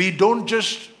 We don't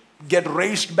just get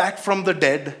raised back from the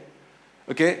dead.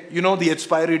 Okay, you know the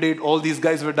expiry date, all these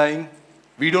guys were dying.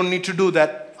 We don't need to do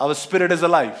that. Our spirit is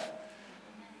alive.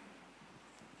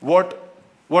 What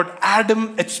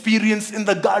Adam experienced in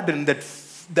the garden,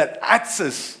 that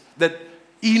access that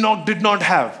Enoch did not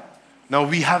have. Now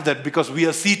we have that because we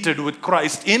are seated with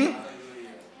Christ in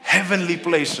heavenly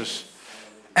places.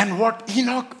 And what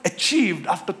Enoch achieved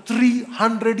after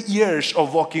 300 years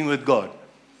of walking with God,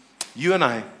 you and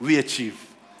I, we achieve.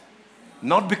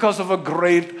 Not because of a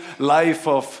great life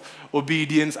of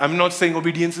obedience. I'm not saying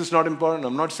obedience is not important.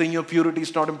 I'm not saying your purity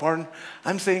is not important.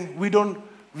 I'm saying we don't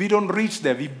reach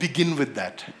there. We begin with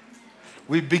that.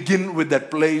 We begin with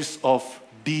that place of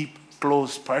deep,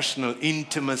 close, personal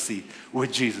intimacy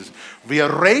with Jesus. We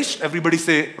are raised. Everybody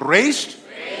say raised.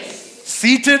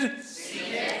 Seated.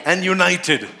 And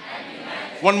united.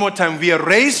 One more time. We are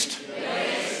raised.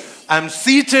 I'm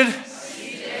seated.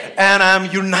 And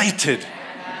I'm united.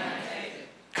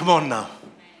 Come on now.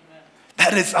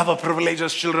 That is our privilege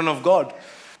as children of God.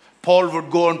 Paul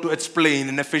would go on to explain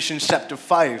in Ephesians chapter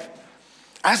 5.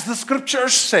 As the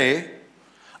scriptures say,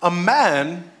 a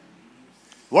man,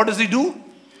 what does he do?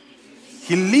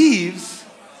 He leaves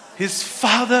his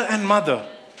father and mother.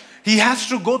 He has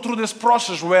to go through this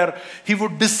process where he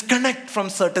would disconnect from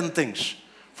certain things.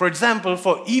 For example,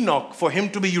 for Enoch, for him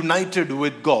to be united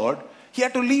with God, he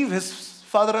had to leave his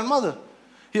father and mother.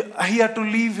 He had to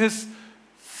leave his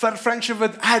friendship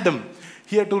with Adam.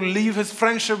 He had to leave his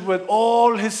friendship with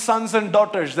all his sons and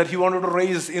daughters that he wanted to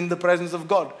raise in the presence of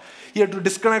God. He had to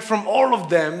disconnect from all of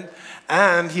them,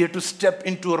 and he had to step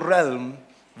into a realm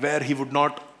where he would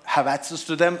not have access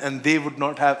to them and they would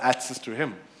not have access to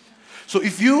him. So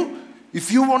if you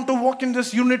want to walk in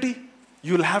this unity,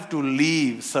 you'll have to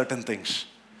leave certain things.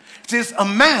 It says a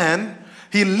man,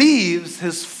 he leaves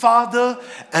his father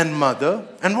and mother,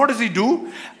 and what does he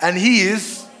do? And he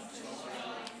is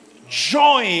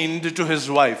joined to his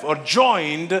wife, or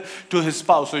joined to his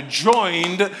spouse, or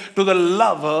joined to the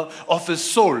lover of his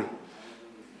soul.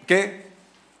 Okay?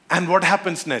 And what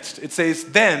happens next? It says,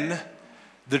 then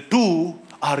the two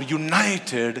are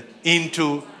united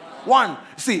into one.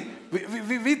 See,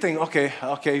 we think, okay,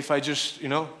 if I just,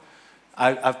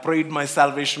 I've prayed my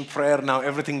salvation prayer, now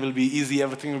everything will be easy,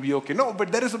 everything will be okay. No, but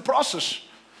there is a process.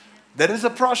 There is a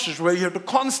process where you have to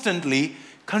constantly,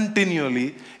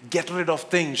 continually get rid of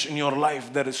things in your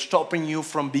life that is stopping you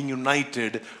from being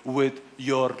united with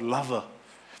your lover.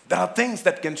 There are things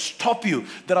that can stop you.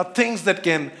 There are things that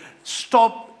can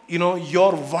stop,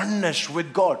 your oneness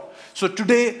with God. So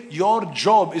today, your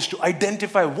job is to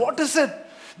identify what is it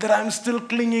that I'm still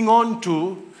clinging on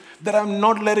to, that I'm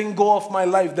not letting go of my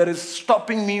life, that is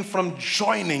stopping me from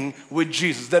joining with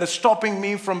Jesus, that is stopping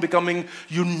me from becoming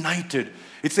united.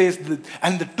 It says,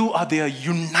 and the two are there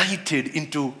united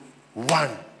into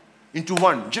one. Into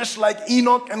one. Just like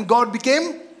Enoch and God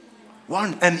became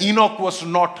one. And Enoch was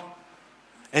not.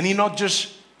 And Enoch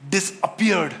just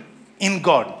disappeared in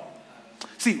God.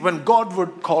 See, when God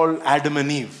would call Adam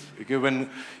and Eve, okay, when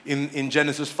in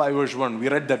Genesis 5 verse 1, we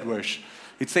read that verse.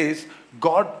 It says,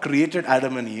 God created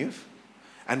Adam and Eve,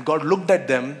 and God looked at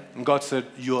them, and God said,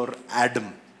 you're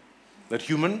Adam.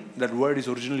 That word is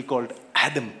originally called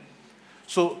Adam.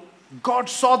 So God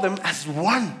saw them as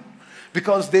one,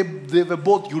 because they were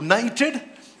both united,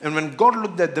 and when God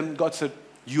looked at them, God said,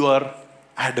 you are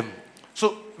Adam.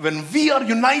 So when we are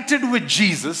united with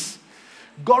Jesus,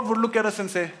 God would look at us and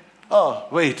say, oh,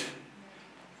 wait,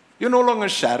 you're no longer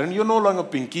Sharon, you're no longer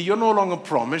Pinky, you're no longer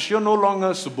Promise, you're no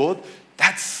longer Subodh.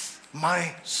 That's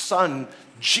my son,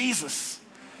 Jesus.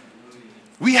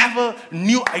 We have a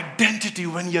new identity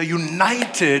when you're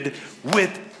united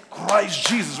with Christ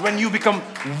Jesus. When you become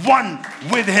one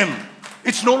with him,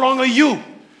 it's no longer you.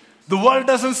 The world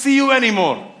doesn't see you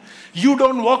anymore. You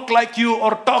don't walk like you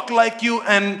or talk like you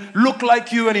and look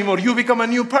like you anymore. You become a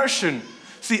new person.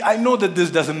 See, I know that this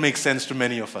doesn't make sense to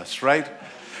many of us, right?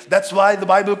 That's why the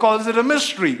Bible calls it a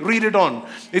mystery. Read it on.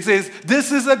 It says,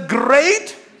 this is a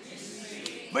great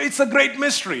mystery. It's a great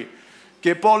mystery.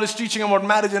 Okay, Paul is teaching about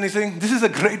marriage and he's saying, this is a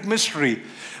great mystery.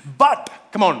 But,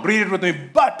 come on, read it with me.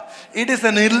 But it is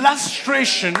an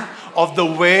illustration of the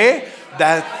way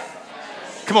that,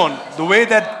 the way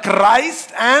that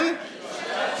Christ and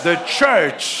the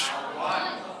church.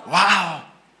 Wow.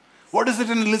 What is it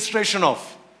an illustration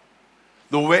of?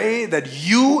 The way that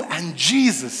you and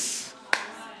Jesus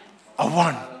are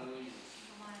one.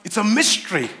 It's a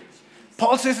mystery.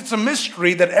 Paul says it's a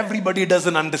mystery that everybody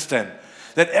doesn't understand,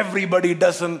 that everybody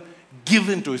doesn't give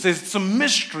into. He says it's a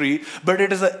mystery, but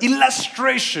it is an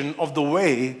illustration of the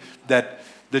way that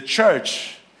the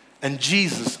church and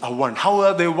Jesus are one. How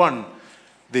are they one?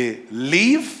 They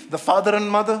leave the father and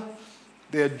mother,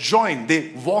 they are joined,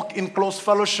 they walk in close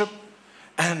fellowship,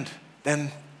 and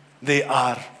then they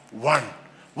are one.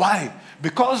 Why?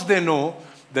 Because they know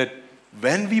that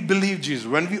when we believe Jesus,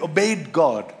 when we obeyed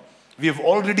God, we have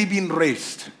already been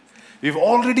raised. We've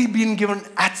already been given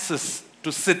access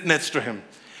to sit next to Him.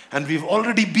 And we've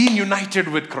already been united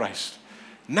with Christ.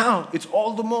 Now, it's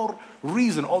all the more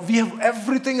reason, or we have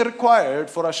everything required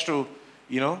for us to,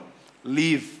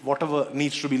 leave whatever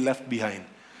needs to be left behind.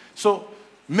 So,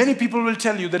 many people will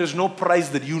tell you there is no price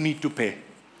that you need to pay.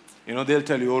 They'll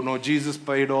tell you, oh no, Jesus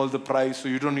paid all the price, so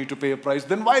you don't need to pay a price.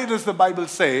 Then why does the Bible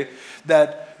say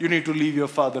that you need to leave your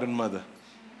father and mother?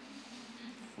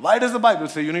 Why does the Bible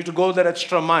say you need to go that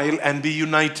extra mile and be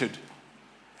united?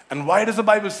 And why does the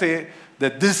Bible say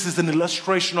that this is an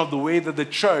illustration of the way that the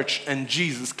church and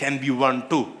Jesus can be one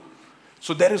too?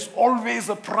 So there is always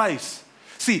a price.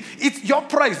 See, it's your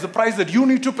price, the price that you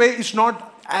need to pay is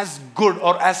not as good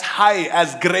or as high,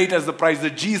 as great as the price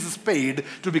that Jesus paid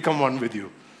to become one with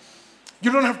you.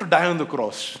 You don't have to die on the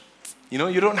cross. You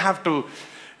don't have to,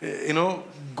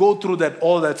 go through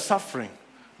all that suffering.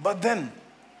 But then,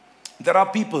 there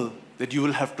are people that you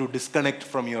will have to disconnect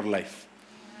from your life.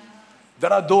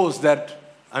 There are those that,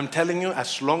 I'm telling you,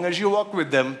 as long as you walk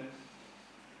with them,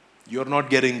 you're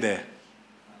not getting there.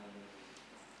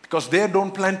 Because they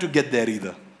don't plan to get there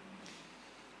either.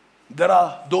 There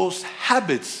are those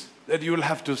habits that you will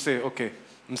have to say, okay,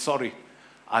 I'm sorry.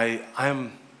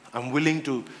 I'm willing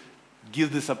to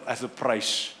give this up as a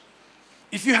price.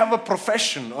 If you have a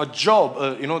profession or job,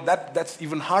 that's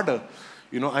even harder.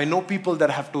 I know people that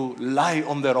have to lie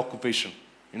on their occupation,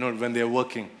 when they're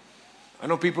working. I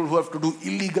know people who have to do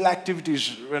illegal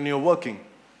activities when you're working.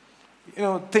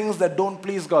 Things that don't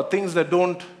please God, things that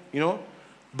don't,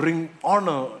 bring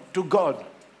honor to God.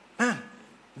 Man,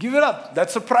 give it up.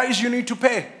 That's a price you need to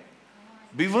pay.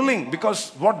 Be willing, because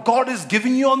what God is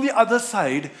giving you on the other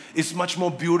side is much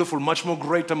more beautiful, much more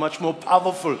greater, much more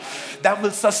powerful. That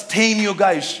will sustain you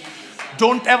guys.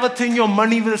 Don't ever think your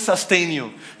money will sustain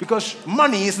you, because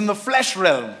money is in the flesh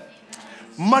realm.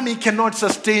 Money cannot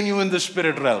sustain you in the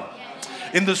spirit realm.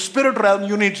 In the spirit realm,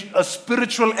 you need a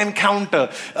spiritual encounter,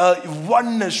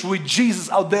 oneness with Jesus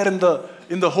out there in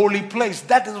the holy place.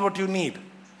 That is what you need.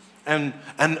 And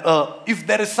if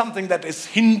there is something that is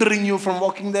hindering you from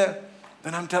walking there,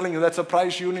 then I'm telling you, that's a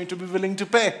price you need to be willing to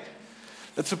pay.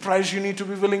 That's a price you need to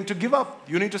be willing to give up.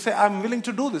 You need to say, I'm willing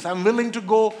to do this. I'm willing to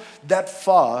go that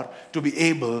far to be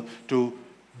able to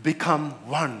become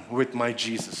one with my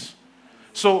Jesus.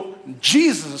 So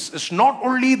Jesus is not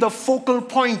only the focal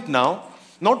point now,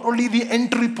 not only the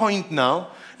entry point now.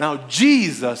 Now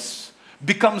Jesus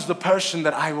becomes the person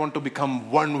that I want to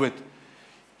become one with.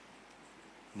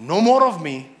 No more of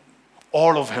me,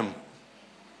 all of Him.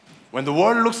 When the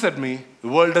world looks at me, the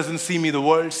world doesn't see me, the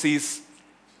world sees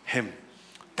Him.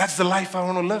 That's the life I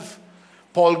want to live.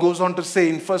 Paul goes on to say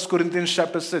in 1 Corinthians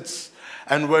chapter 6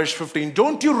 and verse 15,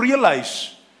 don't you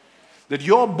realize that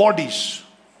your bodies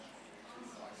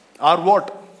are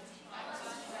what?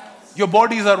 Your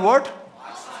bodies are what?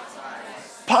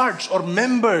 Parts or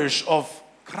members of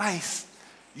Christ.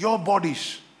 Your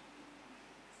bodies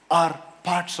are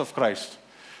parts of Christ.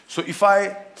 So if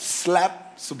I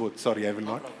slap Subodh, sorry, I will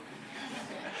not.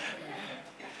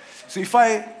 So if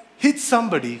I hit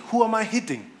somebody, who am I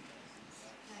hitting?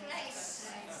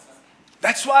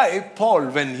 That's why Paul,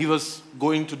 when he was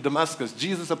going to Damascus,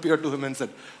 Jesus appeared to him and said,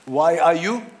 why are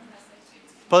you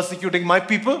persecuting my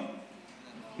people?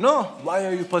 No, why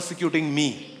are you persecuting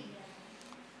me?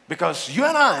 Because you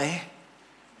and I,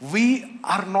 we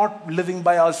are not living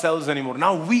by ourselves anymore.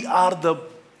 Now we are the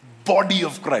body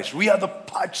of Christ. We are the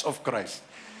parts of Christ.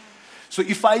 So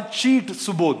if I cheat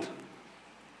Subodh,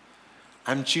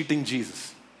 I'm cheating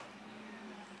Jesus.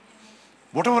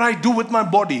 Whatever I do with my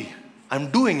body,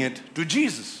 I'm doing it to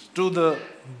Jesus, to the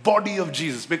body of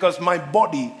Jesus, because my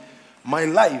body, my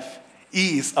life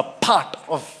is a part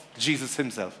of Jesus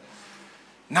Himself.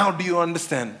 Now do you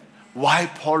understand why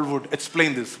Paul would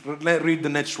explain this? Let's read the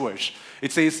next verse.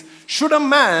 It says, should a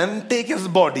man take his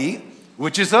body,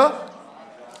 which is a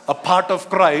part of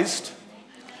Christ,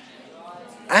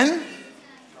 and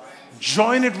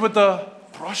join it with a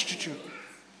prostitute?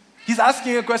 He's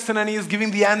asking a question and he is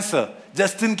giving the answer.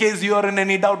 Just in case you are in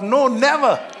any doubt. No,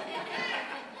 never.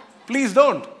 Please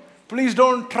don't. Please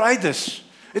don't try this.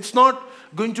 It's not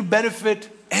going to benefit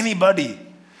anybody.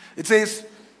 It says,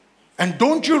 and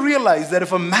don't you realize that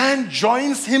if a man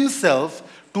joins himself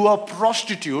to a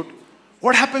prostitute,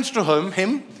 what happens to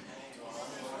him?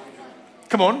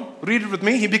 Come on, read it with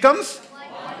me. He becomes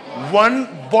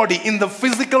one body. In the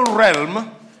physical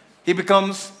realm, he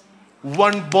becomes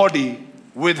one body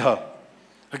with her.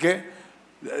 Okay?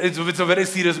 It's a very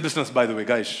serious business, by the way,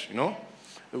 guys. You know,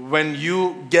 when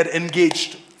you get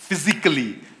engaged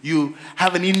physically, you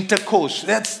have an intercourse.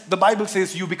 That's, the Bible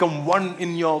says, you become one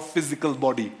in your physical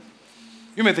body.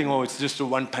 You may think, oh, it's just a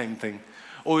one-time thing.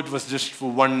 Oh, it was just for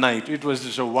one night. It was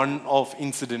just a one-off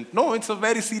incident. No, it's a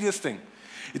very serious thing.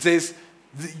 It says,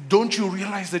 don't you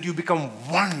realize that you become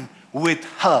one with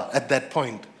her at that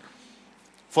point?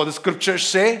 For the scriptures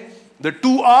say, the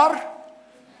two are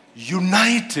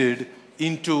united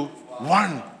into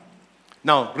one.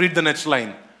 Now, read the next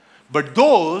line. But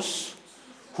those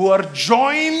who are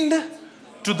joined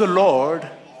to the Lord,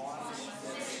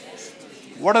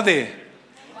 what are they?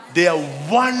 They are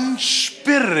one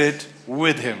spirit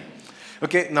with him.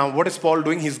 Okay, now what is Paul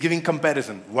doing? He's giving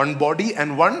comparison. One body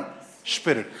and one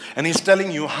spirit. And he's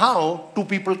telling you how two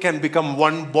people can become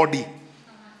one body.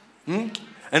 And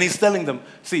he's telling them,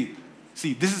 see,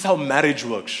 this is how marriage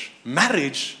works.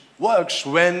 Marriage works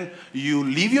when you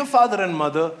leave your father and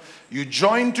mother, you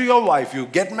join to your wife, you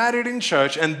get married in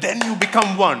church, and then you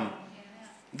become one.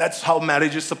 That's how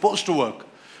marriage is supposed to work.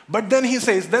 But then he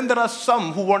says, then there are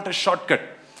some who want a shortcut.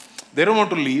 They don't want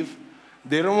to leave.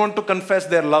 They don't want to confess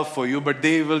their love for you, but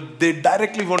they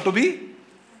directly want to be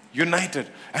united.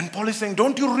 And Paul is saying,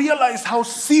 don't you realize how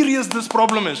serious this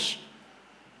problem is?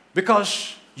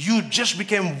 Because you just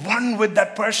became one with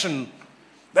that person.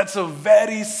 That's a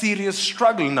very serious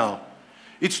struggle now.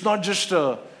 It's not just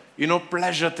a,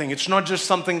 pleasure thing. It's not just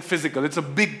something physical. It's a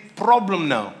big problem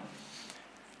now.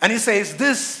 And he says,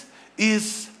 this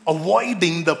is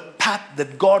avoiding the path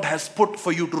that God has put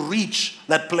for you to reach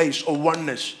that place of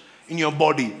oneness in your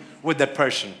body with that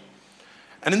person.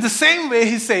 And in the same way,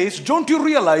 he says, don't you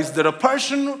realize that a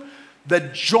person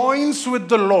that joins with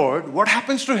the Lord, what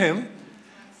happens to him?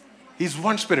 He's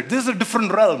one spirit. This is a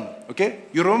different realm, okay?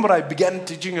 You remember I began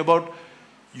teaching about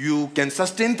you can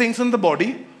sustain things in the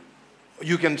body,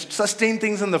 you can sustain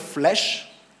things in the flesh,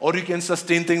 or you can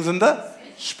sustain things in the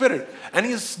spirit. And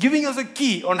he's giving us a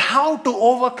key on how to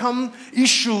overcome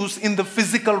issues in the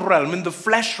physical realm, in the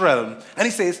flesh realm. And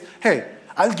he says, hey,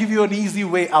 I'll give you an easy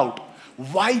way out.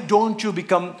 Why don't you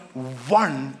become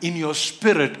one in your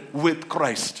spirit with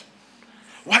Christ?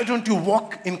 Why don't you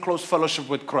walk in close fellowship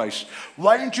with Christ?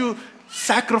 Why don't you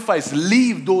sacrifice,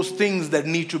 leave those things that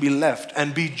need to be left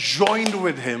and be joined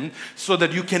with him so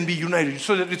that you can be united,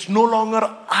 so that it's no longer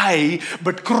I,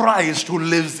 but Christ who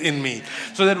lives in me.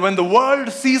 So that when the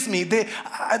world sees me, the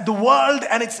world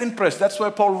and its interest, that's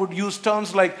why Paul would use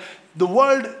terms like the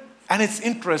world and its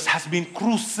interest has been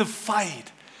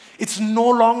crucified. It's no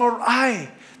longer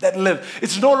I that live.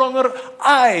 It's no longer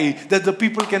I that the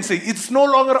people can see. It's no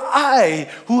longer I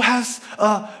who has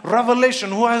a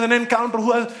revelation, who has an encounter,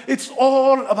 it's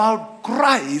all about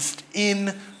Christ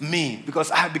in me because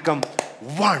I have become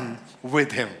one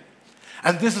with him.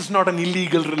 And this is not an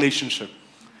illegal relationship.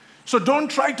 So don't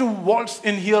try to waltz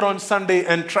in here on Sunday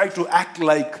and try to act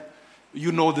like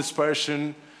you know this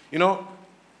person. Can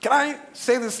I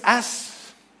say this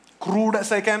as crude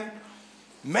as I can?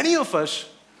 Many of us,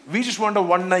 we just want a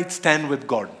one-night stand with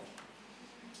God.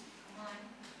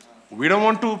 We don't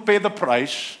want to pay the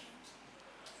price.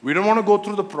 We don't want to go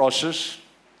through the process.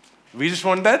 We just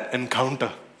want that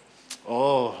encounter.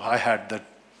 Oh, I had that,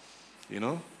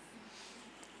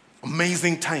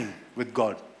 amazing time with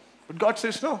God. But God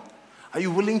says, no. Are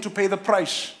you willing to pay the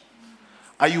price?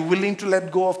 Are you willing to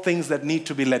let go of things that need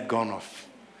to be let go of?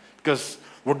 Because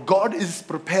what God is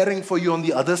preparing for you on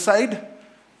the other side,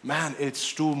 man,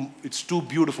 it's too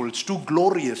beautiful. It's too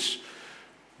glorious.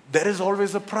 There is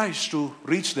always a price to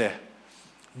reach there.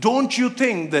 Don't you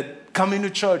think that coming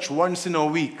to church once in a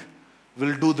week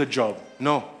will do the job?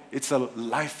 No, it's a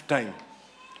lifetime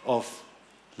of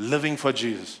living for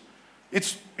Jesus.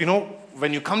 It's,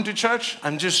 when you come to church,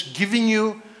 I'm just giving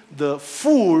you the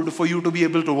food for you to be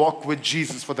able to walk with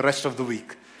Jesus for the rest of the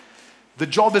week. The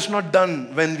job is not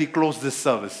done when we close this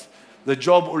service. The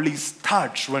job only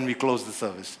starts when we close the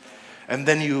service. And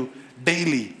then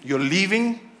you're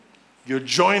leaving, you're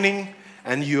joining,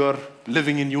 and you're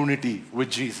living in unity with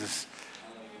Jesus.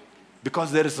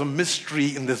 Because there is a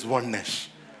mystery in this oneness.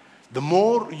 The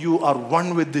more you are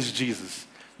one with this Jesus,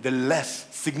 the less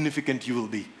significant you will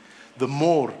be. The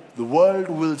more the world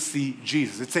will see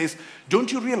Jesus. It says,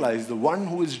 don't you realize the one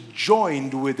who is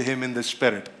joined with him in the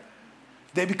spirit,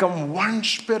 they become one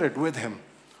spirit with him.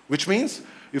 Which means,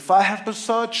 if I have to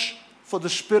search for the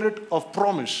spirit of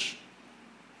promise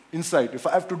inside. If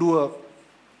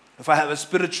I have a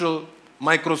spiritual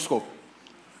microscope,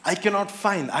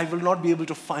 I will not be able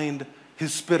to find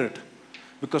His Spirit,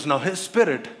 because now His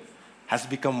Spirit has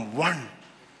become one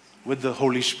with the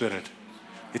Holy Spirit.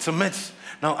 It's a myth.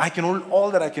 Now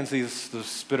all that I can say is the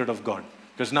Spirit of God,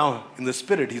 because now in the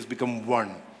Spirit He's become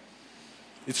one.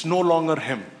 It's no longer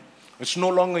Him. It's no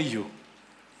longer you.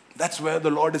 That's where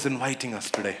the Lord is inviting us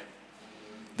today.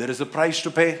 There is a price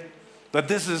to pay, but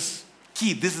this is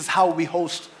key. This is how we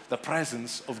host the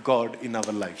presence of God in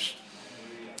our lives.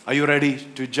 Are you ready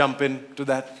to jump into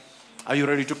that? Are you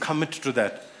ready to commit to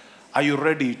that? Are you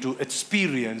ready to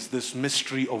experience this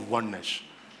mystery of oneness?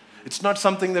 It's not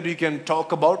something that you can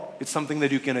talk about. It's something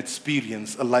that you can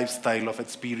experience, a lifestyle of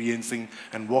experiencing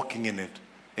and walking in it.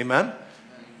 Amen?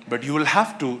 But you will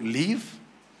have to leave.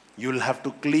 You will have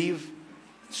to cleave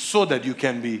so that you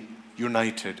can be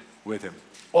united with Him.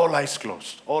 All eyes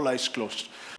closed. All eyes closed.